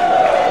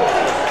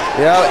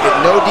 Yeah,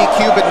 no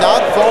DQ, but not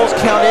falls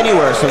count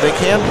anywhere, so they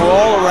can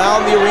brawl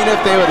around the arena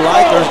if they would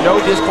like. There's no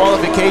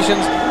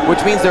disqualifications,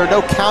 which means there are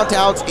no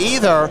countouts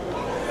either,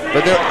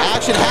 but their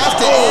action has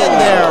to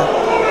end there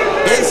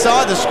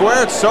inside the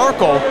squared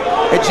circle,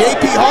 and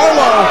JP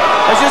Harlow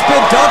has just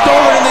been dumped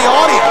over in the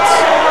audience.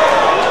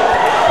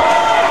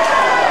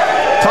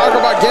 Talk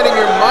about getting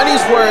your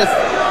money's worth,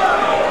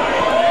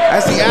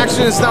 as the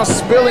action is now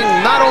spilling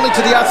not only to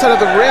the outside of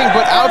the ring,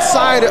 but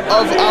outside of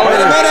our... Wait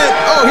a minute!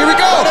 Oh, here we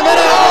go! Wait a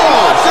minute! Oh,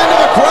 launches into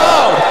the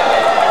crowd!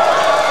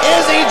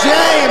 Izzy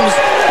James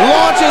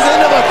launches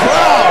into the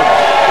crowd!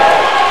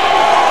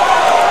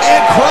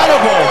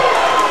 Incredible!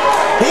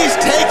 He's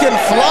taken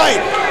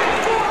flight!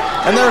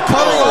 And they're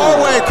coming our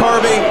way,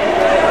 Kirby.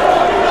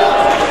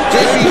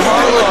 JP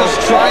Harlow is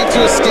trying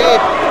to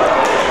escape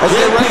as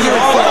they're right here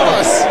in front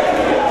of us.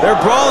 They're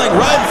brawling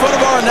right in front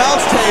of our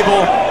announce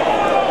table.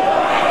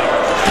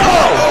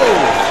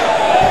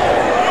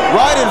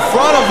 Right in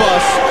front of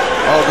us.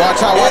 Oh, watch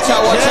out, watch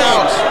out, watch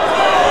out.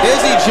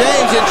 Izzy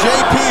James and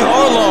JP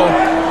Harlow.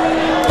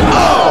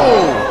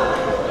 Oh!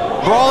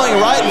 Brawling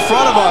right in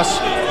front of us.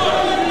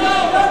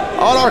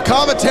 On our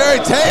commentary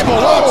table,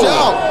 watch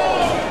out.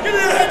 Give me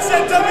your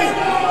headset, dummy.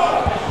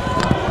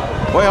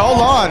 Wait,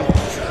 hold on.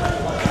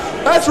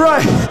 That's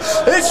right.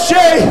 It's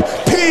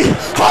JP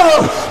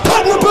Harlow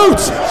putting the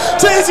boots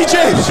to Izzy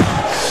James.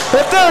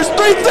 If there's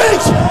 3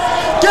 things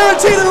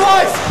guaranteed in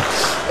life,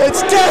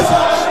 it's death,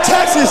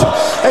 taxes,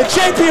 and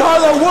JP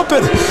Harlow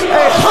whooping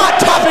a Hot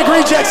Topic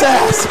reject's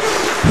ass.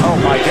 Oh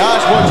my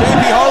gosh, well,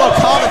 JP Harlow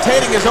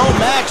commentating his own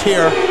match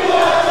here.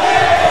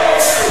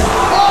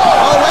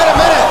 Oh, wait a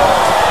minute.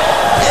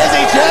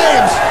 Izzy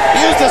James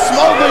used a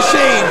smoke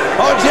machine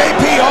on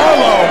JP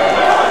Harlow.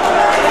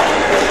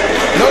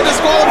 No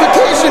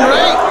disqualification,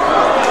 right?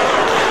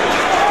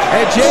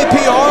 And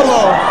JP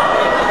Harlow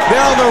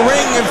there on the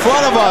ring in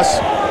front of us,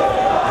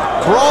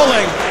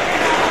 brawling.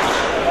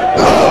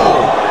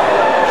 Oh!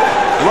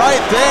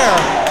 Right there,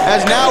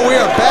 as now we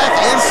are back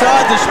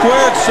inside the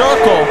squared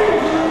circle.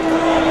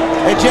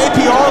 And JP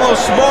Harlow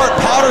smart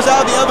powders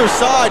out the other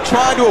side,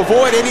 trying to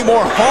avoid any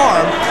more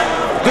harm.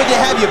 Good to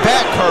have you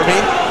back, Kirby.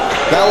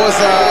 That was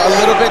a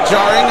little bit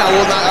jarring,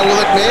 I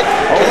will admit.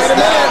 Oh, wait a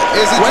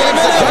minute. Izzy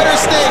James, the cutter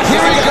snake,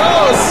 here he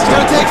goes. He's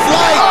gonna take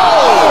flight.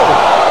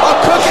 Oh!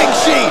 A cooking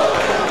sheet.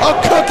 A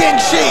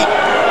cooking sheet.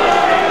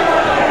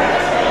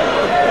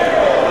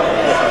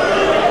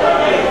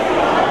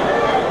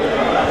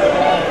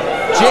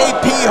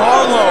 JP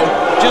Harlow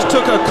just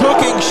took a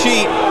cooking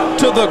sheet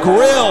to the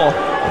grill,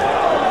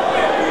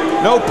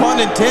 no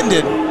pun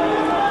intended,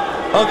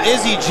 of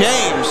Izzy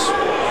James.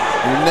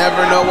 You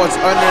never know what's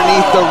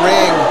underneath the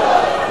ring.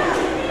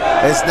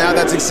 As now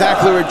that's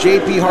exactly where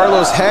JP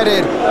Harlow's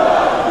headed.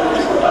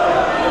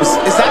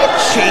 Is that a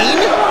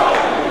chain?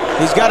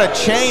 He's got a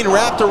chain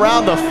wrapped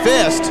around the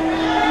fist,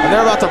 and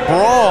they're about to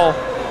brawl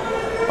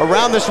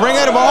around this ring.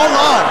 Hold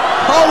on,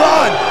 hold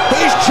on.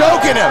 He's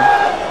choking him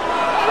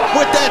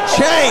with that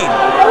chain.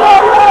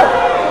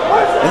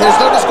 And there's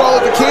no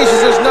disqualifications.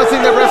 There's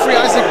nothing that referee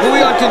Isaac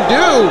Bouillon can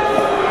do.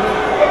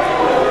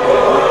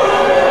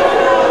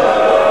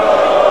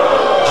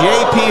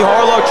 JP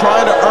Harlow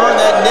trying to earn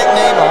that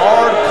nickname,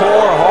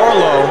 Hardcore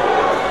Harlow.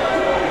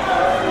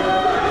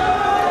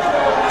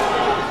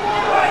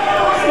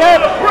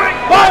 Step, break,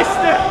 by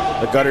step.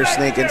 The gutter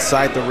snake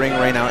inside the ring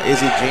right now.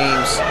 Izzy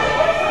James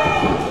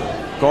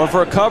going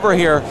for a cover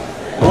here.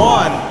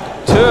 1,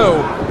 2,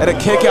 and a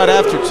kick out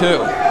after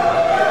 2.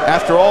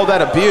 After all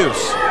that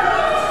abuse.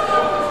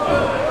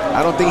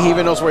 I don't think he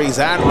even knows where he's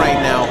at right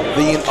now.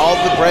 All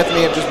the breath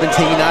may have just been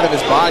taken out of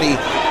his body,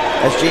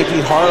 as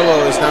JP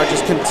Harlow is now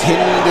just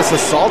continuing this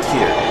assault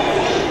here.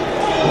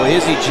 Well,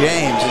 Izzy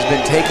James has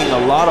been taking a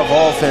lot of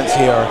offense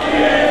here.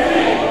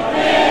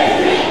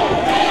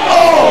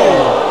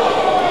 Oh!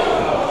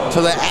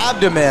 To the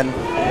abdomen.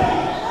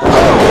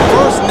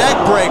 First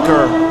neck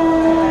breaker.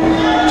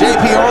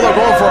 JP Harlow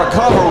going for a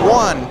cover.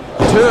 1,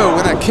 2,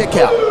 and a kick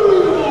out.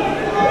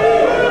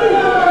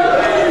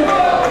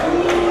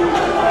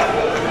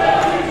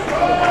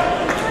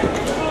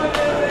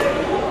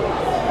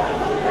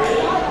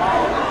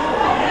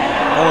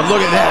 Oh,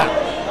 look at that.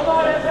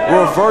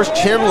 Reverse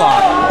chin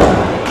lock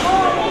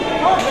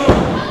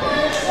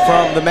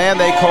from the man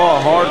they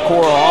call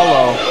Hardcore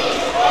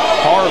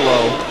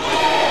Harlow.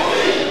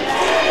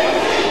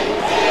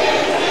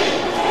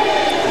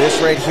 This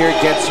right here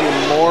gets you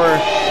more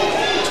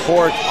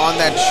torque on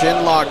that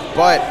chin lock,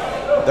 but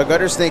the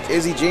gutter snake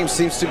Izzy James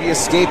seems to be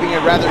escaping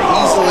it rather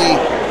easily,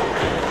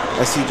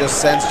 as he just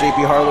sends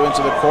JP Harlow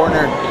into the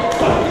corner.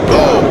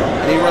 Oh,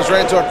 and he runs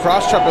right into a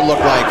cross chop, it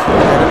looked like.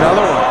 And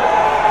another one.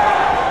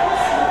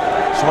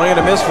 Swing and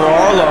a miss for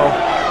Harlow.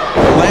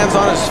 Lands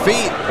on his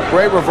feet.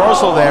 Great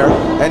reversal there.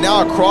 And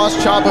now a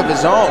cross chop of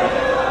his own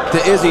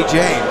to Izzy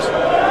James.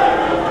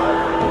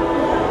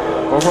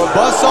 Over a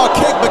buzzsaw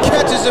kick, but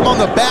catches him on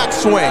the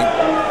backswing.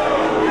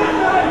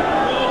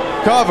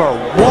 Cover,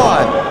 1,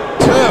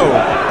 2,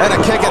 and a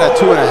kick at a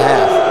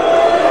 2.5.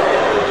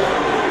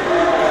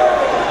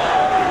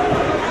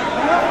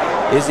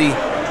 Izzy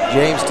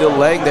James still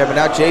laying there, but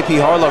now JP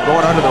Harlow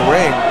going under the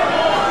ring.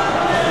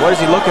 What is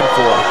he looking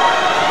for?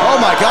 Oh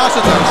my gosh,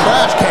 it's a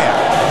trash can.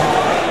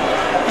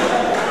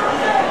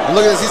 And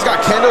look at this, he's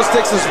got kendo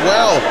sticks as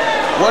well.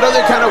 What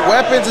other kind of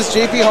weapons is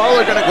JP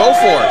Harlow gonna go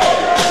for?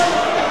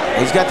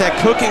 He's got that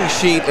cooking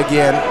sheet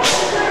again.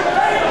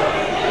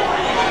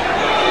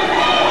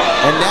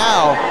 And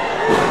now,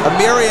 a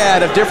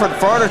myriad of different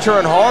furniture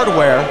and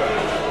hardware.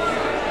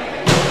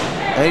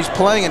 And he's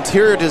playing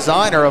interior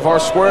designer of our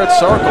squared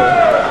circle.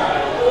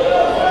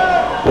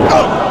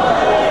 Oh!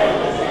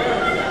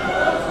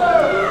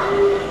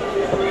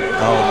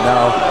 Oh no.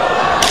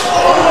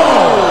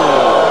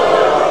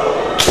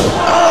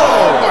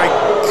 Oh my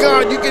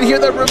God, you can hear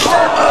the reverberate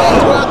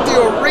throughout the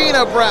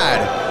arena, Brad.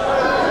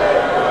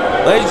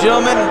 Ladies and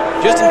gentlemen,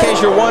 just in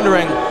case you're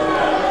wondering,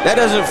 that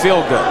doesn't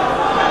feel good.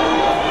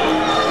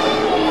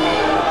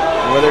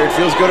 Whether it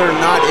feels good or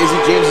not,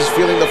 Izzy James is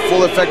feeling the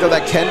full effect of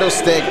that kendo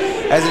stick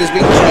as it is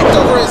being kicked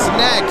over his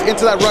neck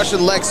into that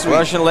Russian leg sweep.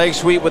 Russian leg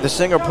sweep with the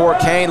Singapore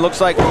cane. Looks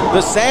like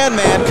the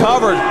Sandman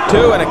covered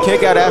 2 and a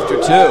kick out after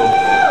 2.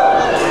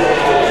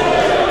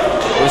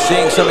 We're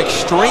seeing some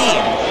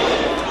extreme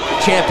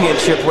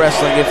championship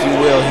wrestling, if you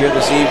will, here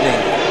this evening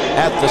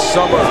at the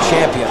Summer of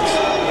Champions.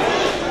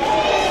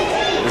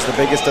 It's the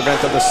biggest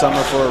event of the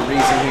summer for a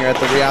reason here at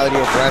the Reality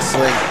of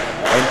Wrestling.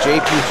 And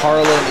JP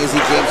Harlow and Izzy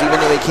James, even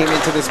though they came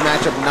into this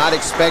matchup not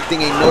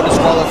expecting a no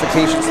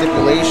disqualification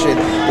stipulation,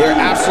 they're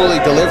absolutely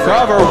delivering.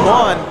 Cover,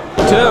 1,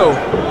 2.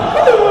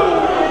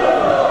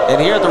 And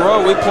here at the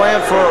Road, we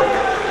plan for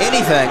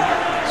anything.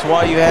 That's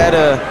why you had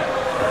a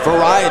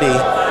variety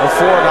of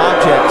foreign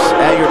objects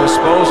at your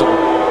disposal,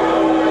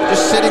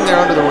 just sitting there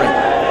under the ring.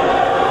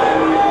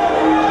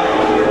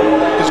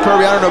 Because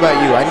Kirby, I don't know about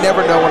you, I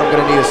never know when I'm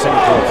going to need a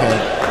Singapore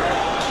cane.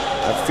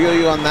 I feel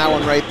you on that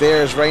one right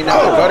there. As right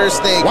now the Gutter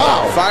Snake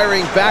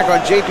firing back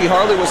on JP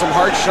Harlow with some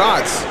hard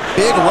shots.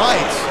 Big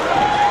rights.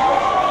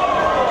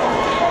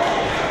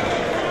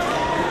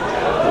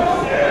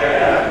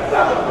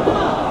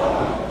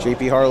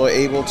 JP Harlow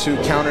able to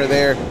counter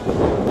there.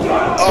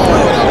 Oh,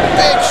 and a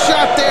big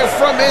shot there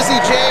from Izzy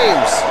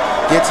James.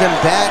 Gets him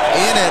back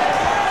in it.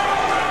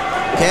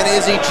 Can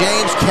Izzy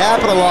James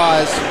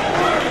capitalize?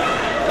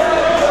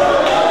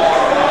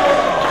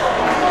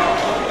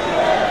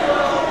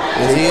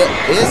 Izzy,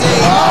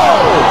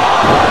 oh!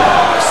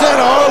 Sent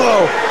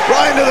Harlow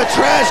right into the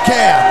trash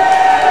can.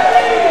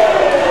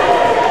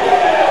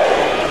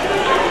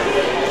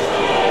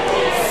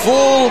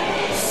 Full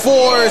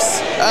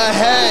force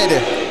ahead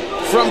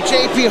from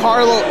JP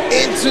Harlow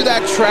into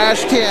that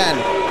trash can.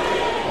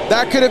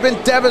 That could have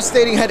been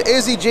devastating had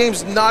Izzy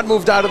James not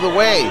moved out of the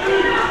way.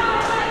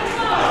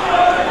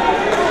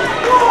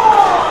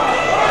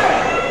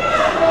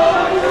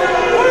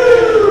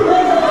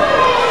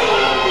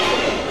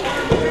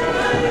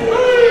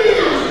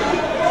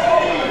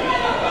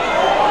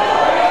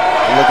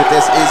 Look at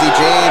this, Izzy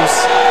James.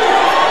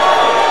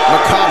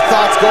 Macabre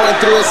thoughts going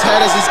through his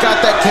head as he's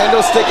got that kendo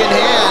stick in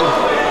hand.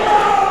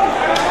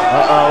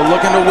 Uh-oh,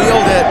 looking to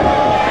wield it.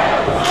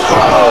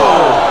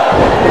 Oh!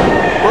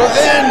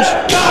 Revenge!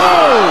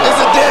 Oh! It's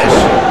a dish.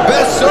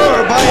 Best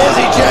served by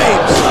Izzy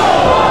James.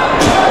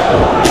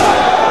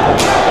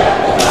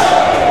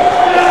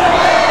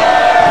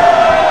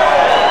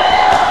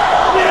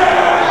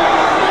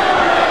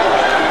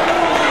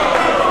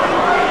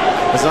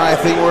 I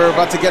think we're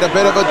about to get a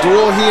bit of a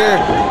duel here.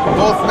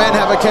 Both men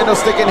have a kendo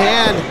stick in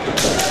hand.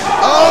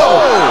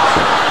 Oh!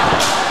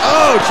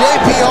 Oh,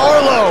 JP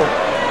Harlow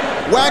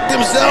whacked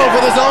himself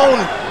with his own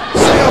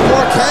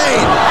Singapore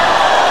cane.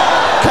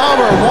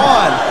 Cover,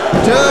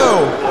 1, 2,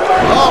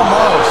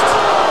 almost.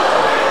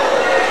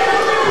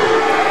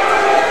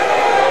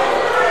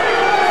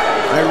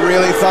 I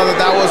really thought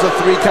that was a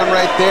 3 count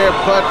right there,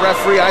 but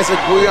referee Isaac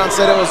Bouillon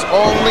said it was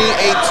only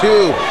a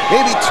 2,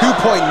 maybe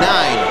 2.9.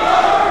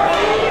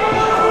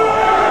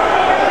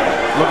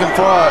 Looking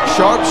for a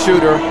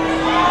sharpshooter,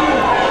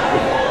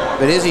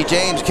 but Izzy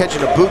James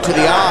catching a boot to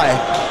the eye.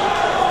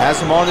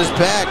 Has him on his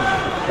back.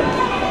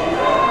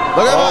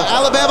 Look at that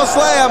Alabama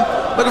slam.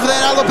 Looking for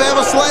that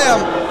Alabama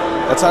slam.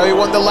 That's how he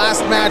won the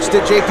last match to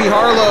JP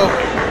Harlow.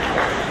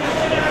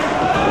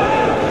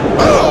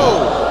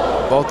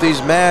 Oh! Both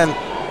these men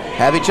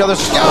have each other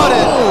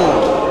scouted.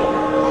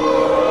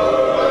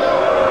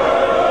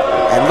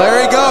 And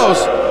there he goes.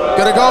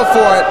 Gonna go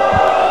for it.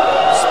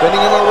 Spinning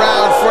him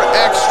around for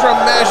extra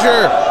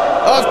measure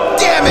of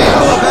damage.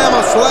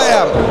 Alabama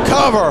slam.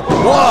 Cover.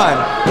 1,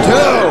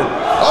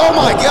 2. Oh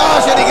my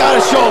gosh, and he got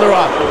his shoulder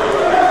up.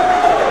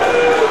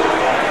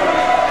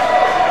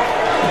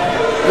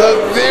 The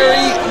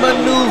very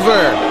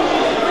maneuver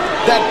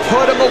that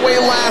put him away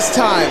last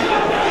time.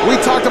 We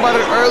talked about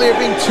it earlier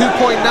being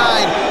 2.9.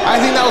 I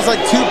think that was like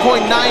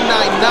 2.999,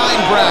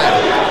 Brad.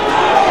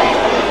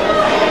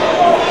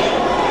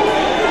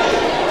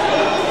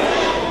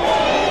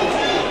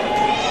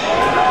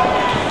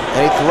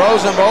 And he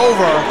throws him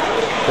over.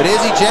 But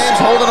Izzy James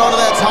holding onto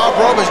that top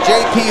rope as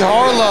JP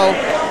Harlow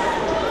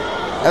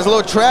has a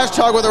little trash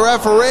talk with the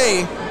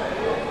referee.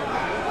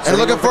 And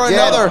looking for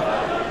another.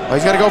 Oh,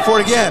 he's got to go for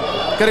it again.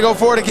 Got to go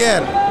for it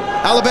again.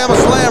 Alabama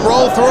slam,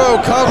 roll through,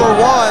 cover,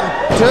 1,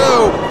 2,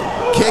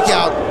 kick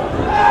out.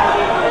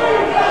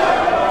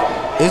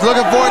 He's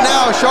looking for it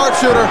now,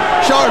 sharpshooter,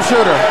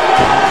 sharpshooter.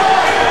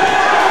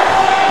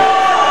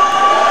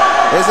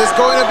 Is this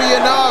going to be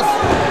enough?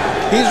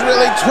 He's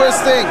really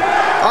twisting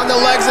on the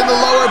legs and the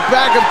lower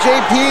back of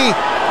JP.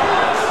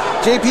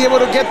 JP able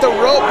to get the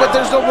rope, but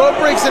there's no rope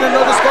breaks in a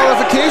no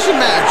disqualification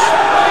match.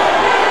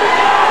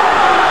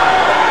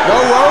 No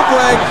rope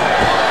break.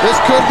 This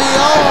could be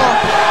all.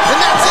 And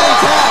that's it.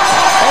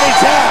 And he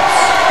taps.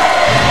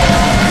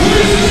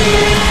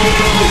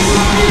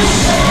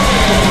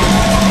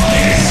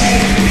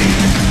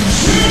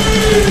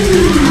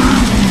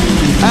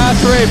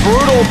 After a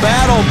brutal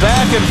battle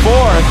back and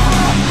forth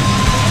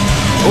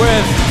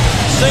with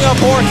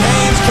Singapore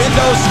canes,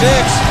 kendo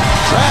sticks,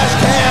 trash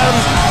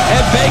cans,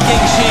 and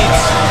baking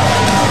sheets,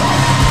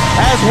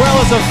 as well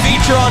as a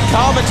feature on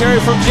commentary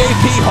from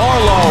JP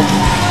Harlow,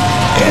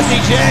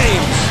 Izzy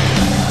James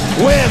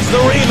wins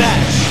the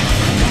rematch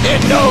in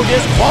no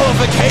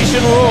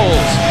disqualification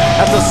rules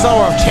at the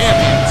Summer of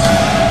Champions.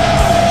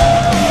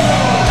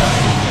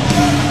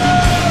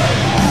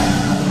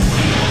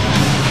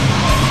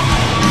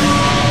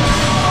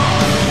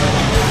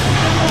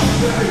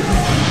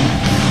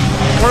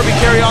 Kirby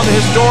Carry On, the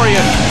historian,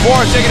 for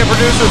our executive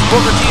producers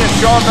Booker T and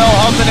Charmel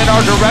Huffman, and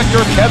our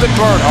director Kevin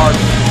Bernhardt.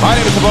 My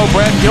name is Bo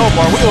Brad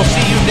Gilmore. We will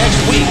see you next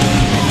week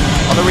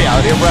on The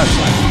Reality of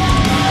Wrestling.